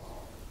yesterday.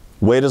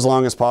 Wait as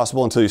long as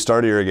possible until you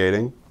start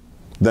irrigating,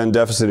 then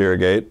deficit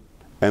irrigate,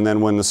 and then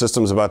when the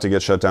system's about to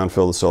get shut down,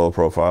 fill the soil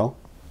profile,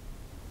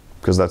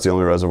 because that's the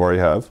only reservoir you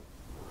have.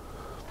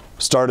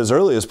 Start as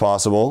early as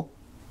possible,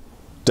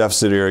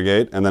 deficit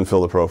irrigate, and then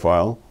fill the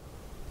profile.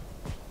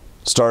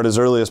 Start as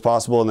early as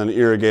possible and then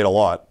irrigate a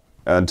lot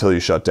until you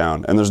shut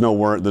down. And there's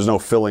no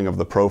filling of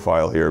the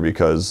profile here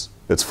because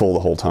it's full the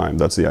whole time.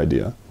 That's the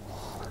idea.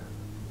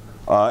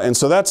 And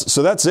so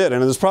that's it.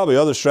 And there's probably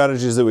other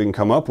strategies that we can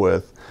come up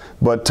with.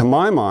 But to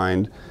my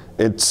mind,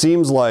 it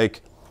seems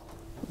like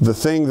the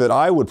thing that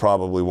I would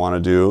probably want to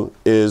do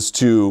is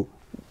to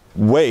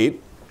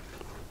wait.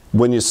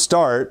 When you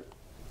start,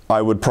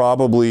 I would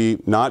probably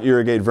not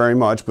irrigate very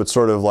much, but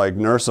sort of like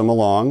nurse them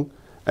along.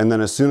 And then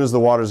as soon as the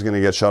water's going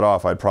to get shut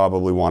off, I'd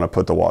probably want to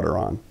put the water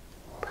on.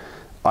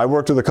 I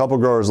worked with a couple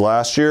growers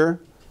last year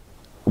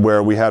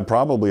where we had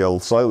probably a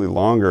slightly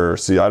longer,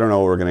 I don't know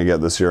what we're going to get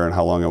this year and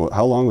how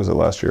long was it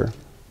last year?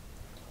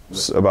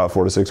 About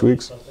 4 to 6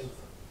 weeks? Something.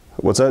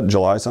 What's that,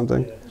 July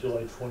something? Yeah,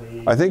 July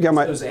 20. I think I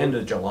might. It was the end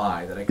of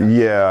July that I got.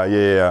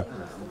 Yeah.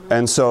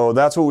 And so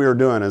that's what we were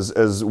doing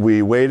is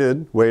we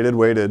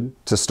waited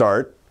to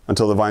start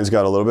until the vines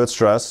got a little bit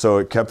stressed, so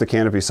it kept the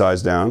canopy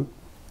size down.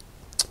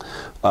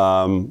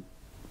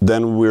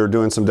 Then we were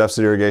doing some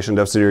deficit irrigation.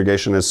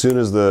 As soon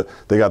as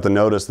they got the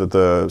notice that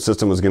the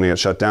system was going to get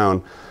shut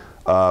down,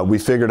 we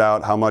figured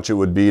out how much it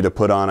would be to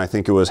put on, I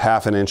think it was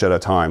 ½ an inch at a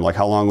time. Like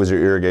how long was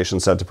your irrigation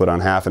set to put on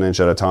 ½ an inch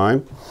at a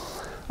time?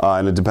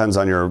 And it depends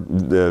on your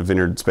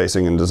vineyard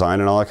spacing and design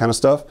and all that kind of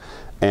stuff.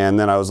 And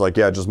then I was like,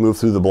 yeah, just move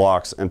through the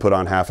blocks and put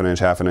on ½ an inch,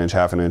 ½ an inch,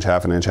 ½ an inch,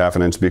 ½ an inch, ½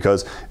 an inch,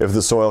 because if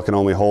the soil can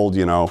only hold,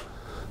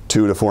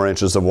 2 to 4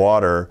 inches of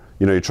water,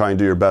 you try and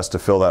do your best to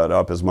fill that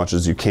up as much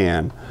as you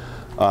can.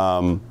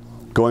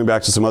 Going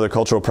back to some other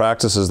cultural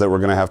practices that we're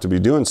going to have to be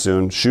doing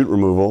soon, shoot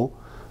removal.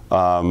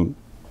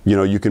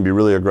 You can be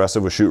really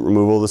aggressive with shoot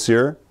removal this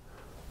year,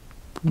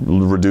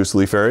 reduce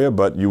leaf area,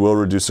 but you will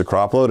reduce the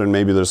crop load, and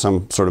maybe there's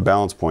some sort of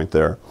balance point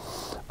there.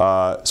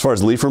 As far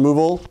as leaf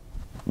removal,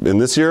 in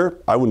this year,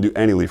 I wouldn't do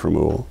any leaf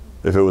removal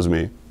if it was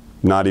me,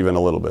 not even a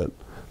little bit,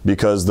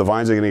 because the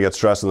vines are going to get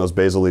stressed and those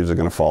basal leaves are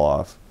going to fall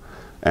off.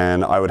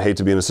 And I would hate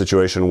to be in a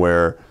situation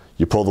where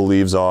you pull the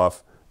leaves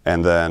off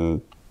and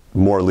then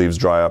more leaves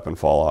dry up and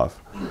fall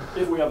off.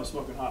 If we have a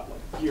smoking hot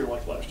year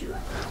like last year.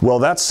 Well,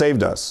 that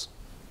saved us,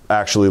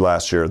 actually,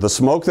 last year. The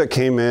smoke that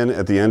came in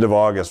at the end of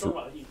August.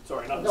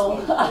 Sorry, not the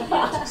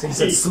smoke. He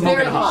said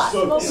smoking hot.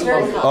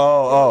 Very hot.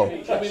 Oh.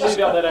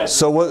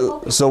 So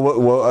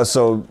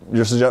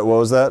your suggestion, what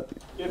was that?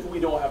 If we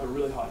don't have a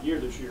really hot year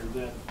this year,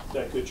 then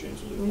that could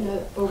change the leaf. We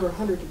had over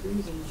 100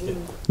 degrees in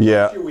June.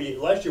 Yeah.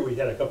 Last year we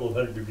had a couple of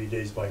 100-degree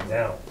days by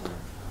now.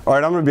 All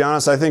right, I'm going to be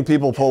honest. I think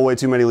people pull way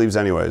too many leaves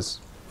anyways.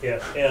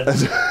 Yeah, and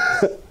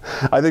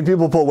I think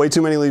people pull way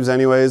too many leaves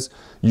anyways.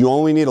 You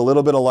only need a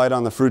little bit of light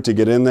on the fruit to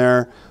get in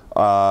there.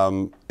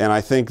 And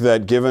I think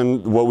that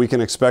given what we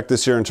can expect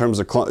this year in terms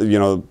of,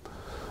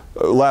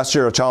 last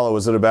year, Ochala,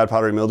 was it a bad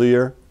powdery mildew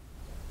year?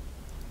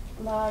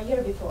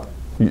 Year before.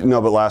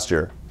 No, but last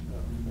year.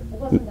 It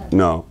wasn't that.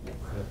 No.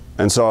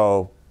 And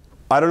so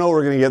I don't know what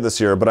we're going to get this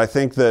year, but I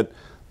think that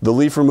the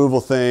leaf removal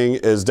thing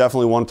is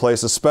definitely one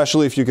place,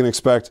 especially if you can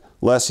expect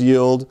less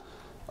yield.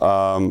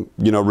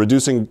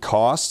 Reducing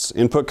costs,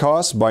 input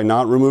costs, by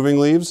not removing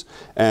leaves,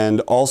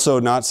 and also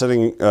not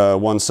setting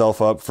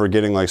oneself up for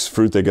getting like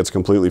fruit that gets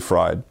completely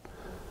fried.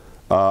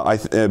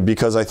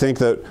 Because I think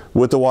that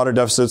with the water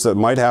deficits that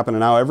might happen, and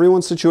now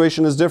everyone's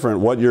situation is different,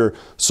 what your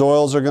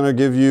soils are going to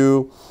give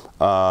you,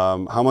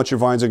 how much your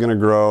vines are going to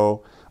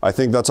grow, I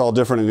think that's all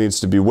different. It needs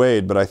to be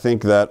weighed, but I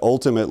think that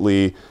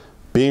ultimately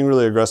being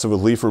really aggressive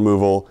with leaf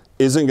removal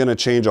isn't going to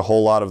change a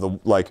whole lot of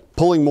the,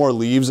 pulling more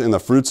leaves in the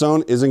fruit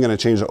zone isn't going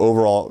to change the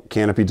overall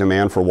canopy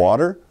demand for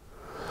water.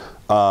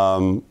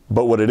 But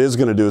what it is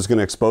going to do is going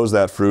to expose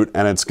that fruit,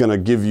 and it's going to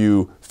give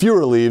you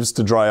fewer leaves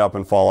to dry up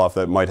and fall off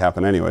that might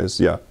happen anyways.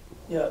 Yeah.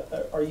 Yeah.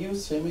 Are you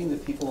assuming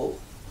that people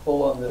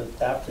pull on the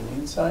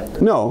afternoon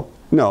side? No.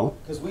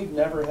 Because we've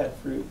never had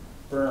fruit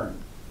burn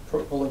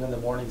pulling on the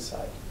morning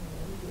side.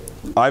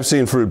 I've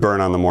seen fruit burn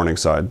on the morning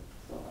side.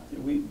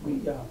 I've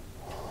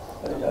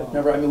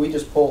never. I mean, we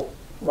just pull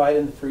right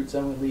in the fruit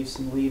zone. We leave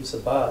some leaves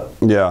above.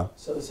 Yeah.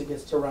 So as it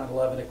gets to around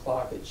 11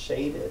 o'clock, it's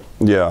shaded.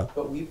 Yeah.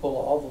 But we pull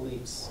all the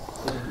leaves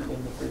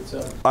in the fruit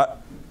zone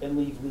and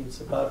leave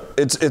leaves above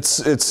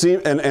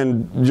it.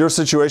 And your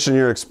situation,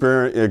 your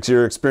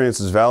experience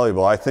is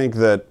valuable. I think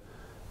that,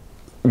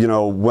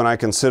 when I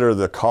consider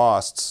the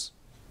costs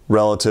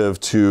relative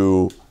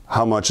to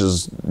how much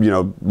is,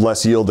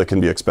 less yield that can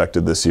be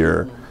expected this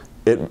year,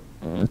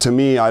 to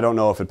me, I don't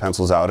know if it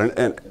pencils out,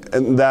 and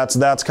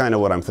that's kind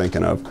of what I'm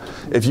thinking of.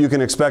 If you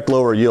can expect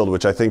lower yield,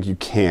 which I think you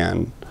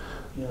can.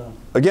 Yeah.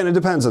 Again, it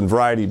depends on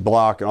variety,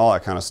 block, and all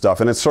that kind of stuff.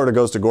 And it sort of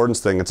goes to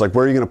Gordon's thing. It's like,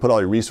 where are you going to put all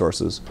your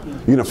resources?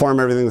 You're going to farm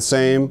everything the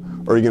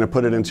same, or are you going to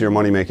put it into your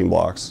money-making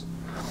blocks?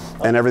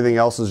 And everything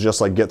else is just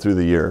like get through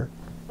the year.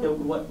 Yeah,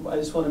 I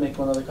just want to make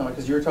one other comment,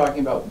 because you're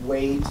talking about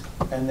weight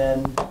and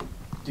then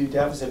do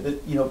deficit,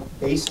 but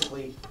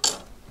basically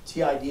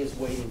TID is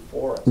waiting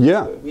for us.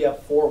 Yeah. We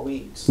have 4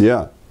 weeks.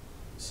 Yeah.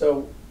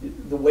 So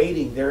the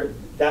waiting,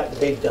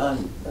 they've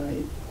done,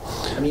 right?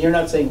 I mean, you're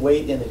not saying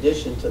wait in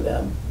addition to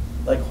them,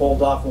 like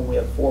hold off when we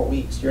have 4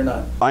 weeks. You're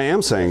not. I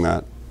am saying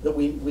that. That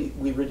we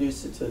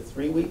reduced it to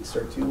 3 weeks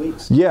or 2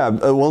 weeks. Yeah,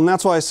 well, and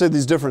that's why I said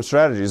these different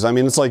strategies. I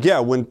mean, it's like, yeah,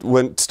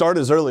 when start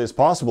as early as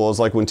possible is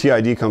like when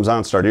TID comes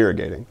on, start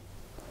irrigating.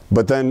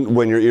 But then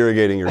when you're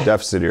irrigating, you're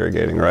deficit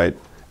irrigating, right?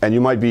 And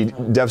you might be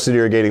deficit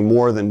irrigating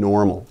more than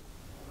normal,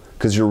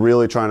 because you're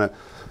really trying to.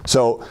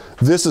 So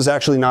this is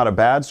actually not a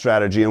bad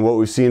strategy, and what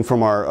we've seen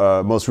from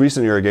our most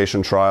recent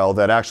irrigation trial,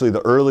 that actually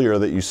the earlier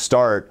that you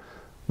start,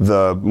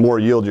 the more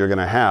yield you're going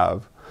to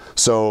have.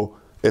 So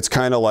it's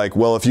kind of like,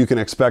 well, if you can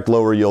expect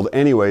lower yield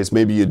anyways,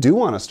 maybe you do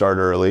want to start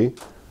early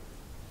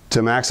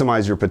to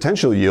maximize your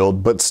potential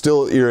yield, but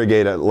still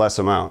irrigate at less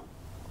amount.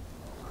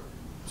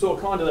 So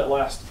a con to that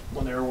last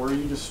one there, where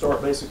you just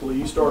start, basically,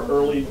 you start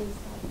early.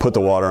 Put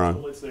the water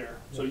on. It's there.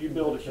 So you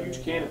build a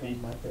huge canopy,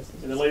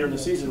 and then later in the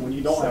season, when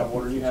you don't have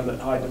water and you have that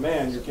high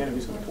demand, your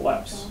canopy's going to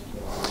collapse.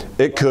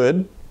 It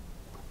could,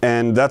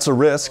 and that's a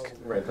risk.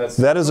 Right,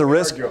 that is a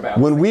risk.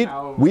 When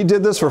we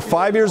did this for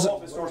 5 years.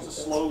 It starts to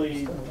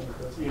slowly,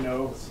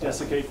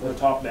 desiccate from the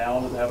top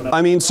down. And have enough.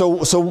 I mean,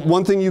 so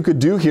one thing you could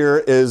do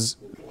here is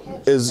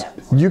is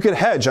you could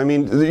hedge. I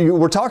mean,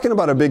 we're talking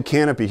about a big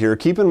canopy here.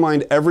 Keep in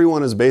mind,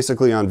 everyone is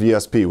basically on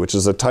VSP, which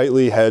is a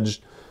tightly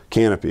hedged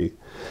canopy.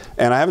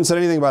 And I haven't said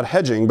anything about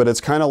hedging, but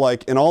it's kind of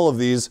like in all of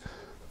these,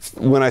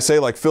 when I say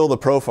like fill the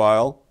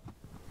profile,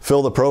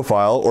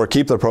 or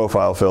keep the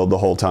profile filled the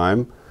whole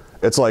time,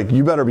 it's like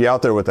you better be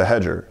out there with the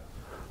hedger.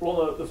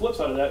 Well, the flip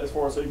side of that, as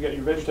far as, so you've got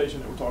your vegetation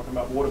that we're talking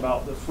about, but what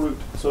about the fruit?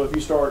 So if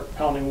you start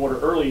pounding water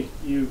early,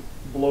 you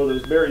blow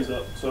those berries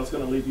up, so that's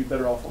going to leave you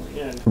better off on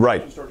the end.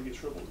 Right. You start to get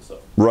shriveled and stuff.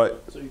 Right.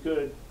 So you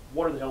could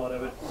water the hell out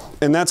of it.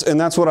 And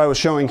that's what I was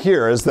showing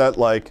here, is that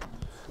like,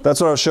 that's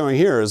what I was showing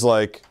here, is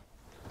like,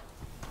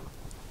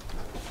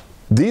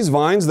 these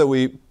vines that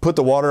we put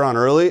the water on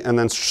early and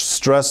then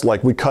stressed,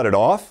 like we cut it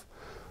off,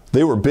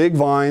 they were big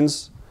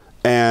vines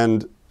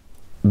and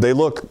they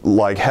look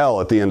like hell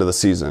at the end of the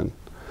season.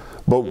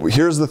 But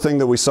here's the thing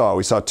that we saw.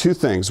 We saw two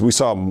things. We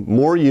saw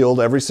more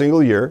yield every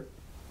single year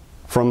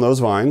from those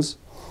vines.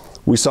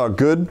 We saw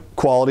good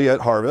quality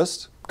at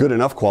harvest, good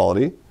enough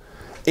quality,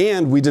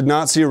 and we did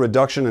not see a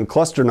reduction in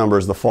cluster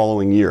numbers the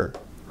following year.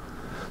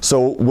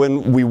 So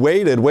when we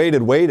waited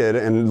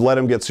and let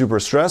them get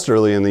super stressed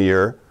early in the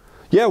year,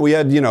 yeah, we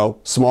had, you know,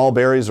 small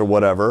berries or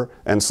whatever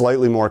and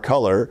slightly more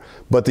color,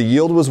 but the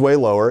yield was way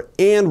lower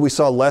and we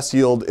saw less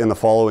yield in the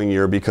following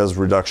year because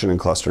reduction in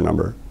cluster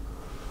number.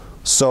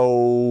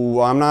 So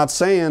I'm not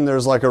saying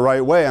there's like a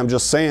right way, I'm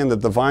just saying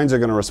that the vines are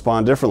going to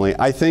respond differently.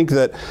 I think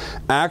that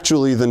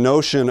actually the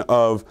notion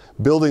of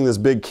building this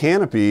big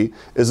canopy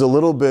is a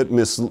little bit,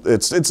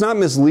 it's not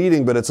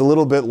misleading, but it's a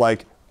little bit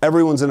like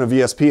everyone's in a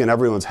VSP and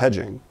everyone's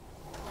hedging.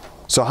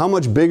 So how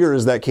much bigger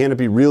is that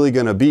canopy really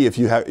going to be if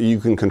you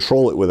can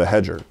control it with a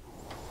hedger?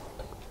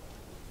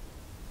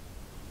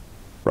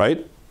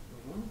 Right?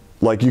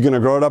 Like you're going to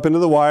grow it up into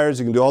the wires,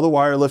 you can do all the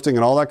wire lifting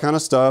and all that kind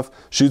of stuff.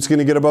 Shoot's going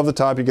to get above the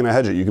top, you're going to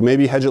hedge it. You can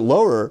maybe hedge it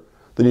lower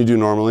than you do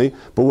normally,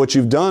 but what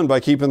you've done by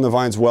keeping the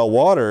vines well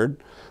watered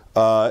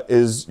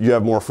is you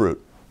have more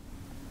fruit.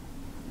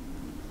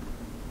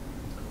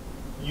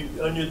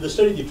 On the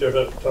study you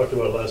talked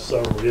about last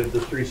summer, we have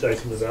the 3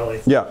 sites in the valley.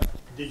 Yeah.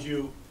 Did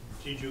you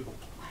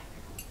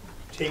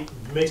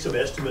make some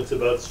estimates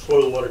about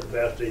soil water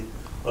capacity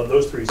on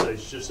those 3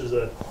 sites, just as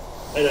an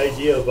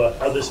idea about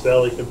how this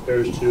valley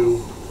compares to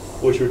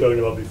what you were talking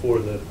about before,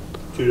 the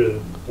 2 to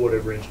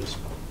whatever inches?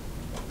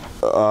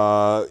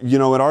 You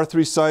know, at our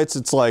 3 sites,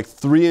 it's like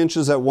 3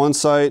 inches at one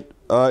site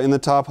in the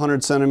top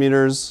 100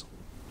 centimeters,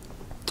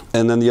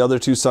 and then the other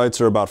 2 sites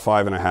are about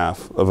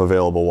 5.5 of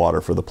available water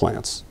for the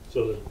plants.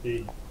 So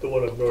the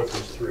one up north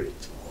is 3.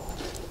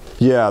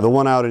 Yeah, the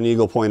one out in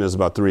Eagle Point is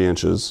about 3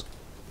 inches.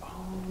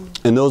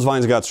 And those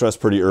vines got stressed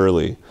pretty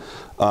early.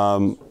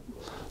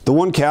 The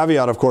one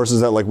caveat, of course, is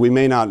that like we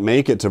may not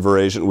make it to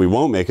veraison. We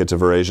won't make it to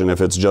veraison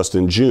if it's just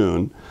in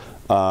June.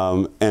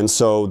 And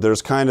so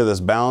there's kind of this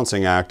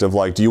balancing act of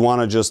like, do you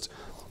want to just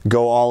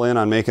go all in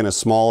on making as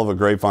small of a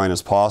grapevine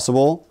as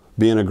possible,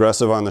 being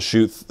aggressive on the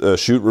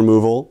shoot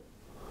removal,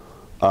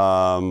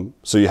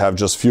 so you have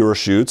just fewer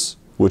shoots,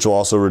 which will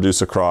also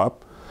reduce a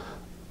crop.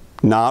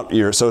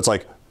 So it's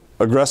like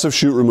aggressive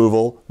shoot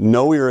removal,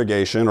 no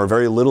irrigation or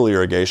very little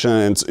irrigation,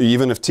 and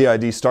even if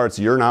TID starts,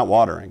 you're not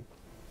watering,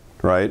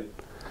 right?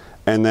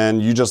 And then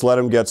you just let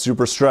them get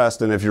super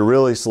stressed, and if you're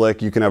really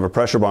slick, you can have a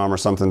pressure bomb or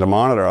something to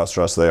monitor how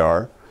stressed they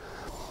are.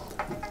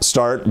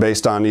 Start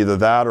based on either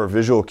that or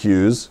visual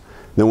cues.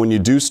 Then when you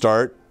do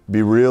start,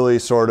 be really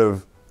sort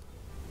of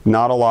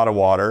not a lot of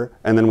water,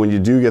 and then when you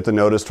do get the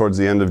notice towards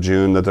the end of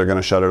June that they're going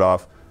to shut it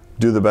off,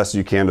 do the best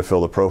you can to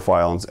fill the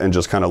profile and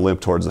just kind of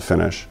limp towards the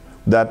finish.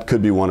 That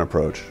could be one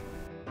approach.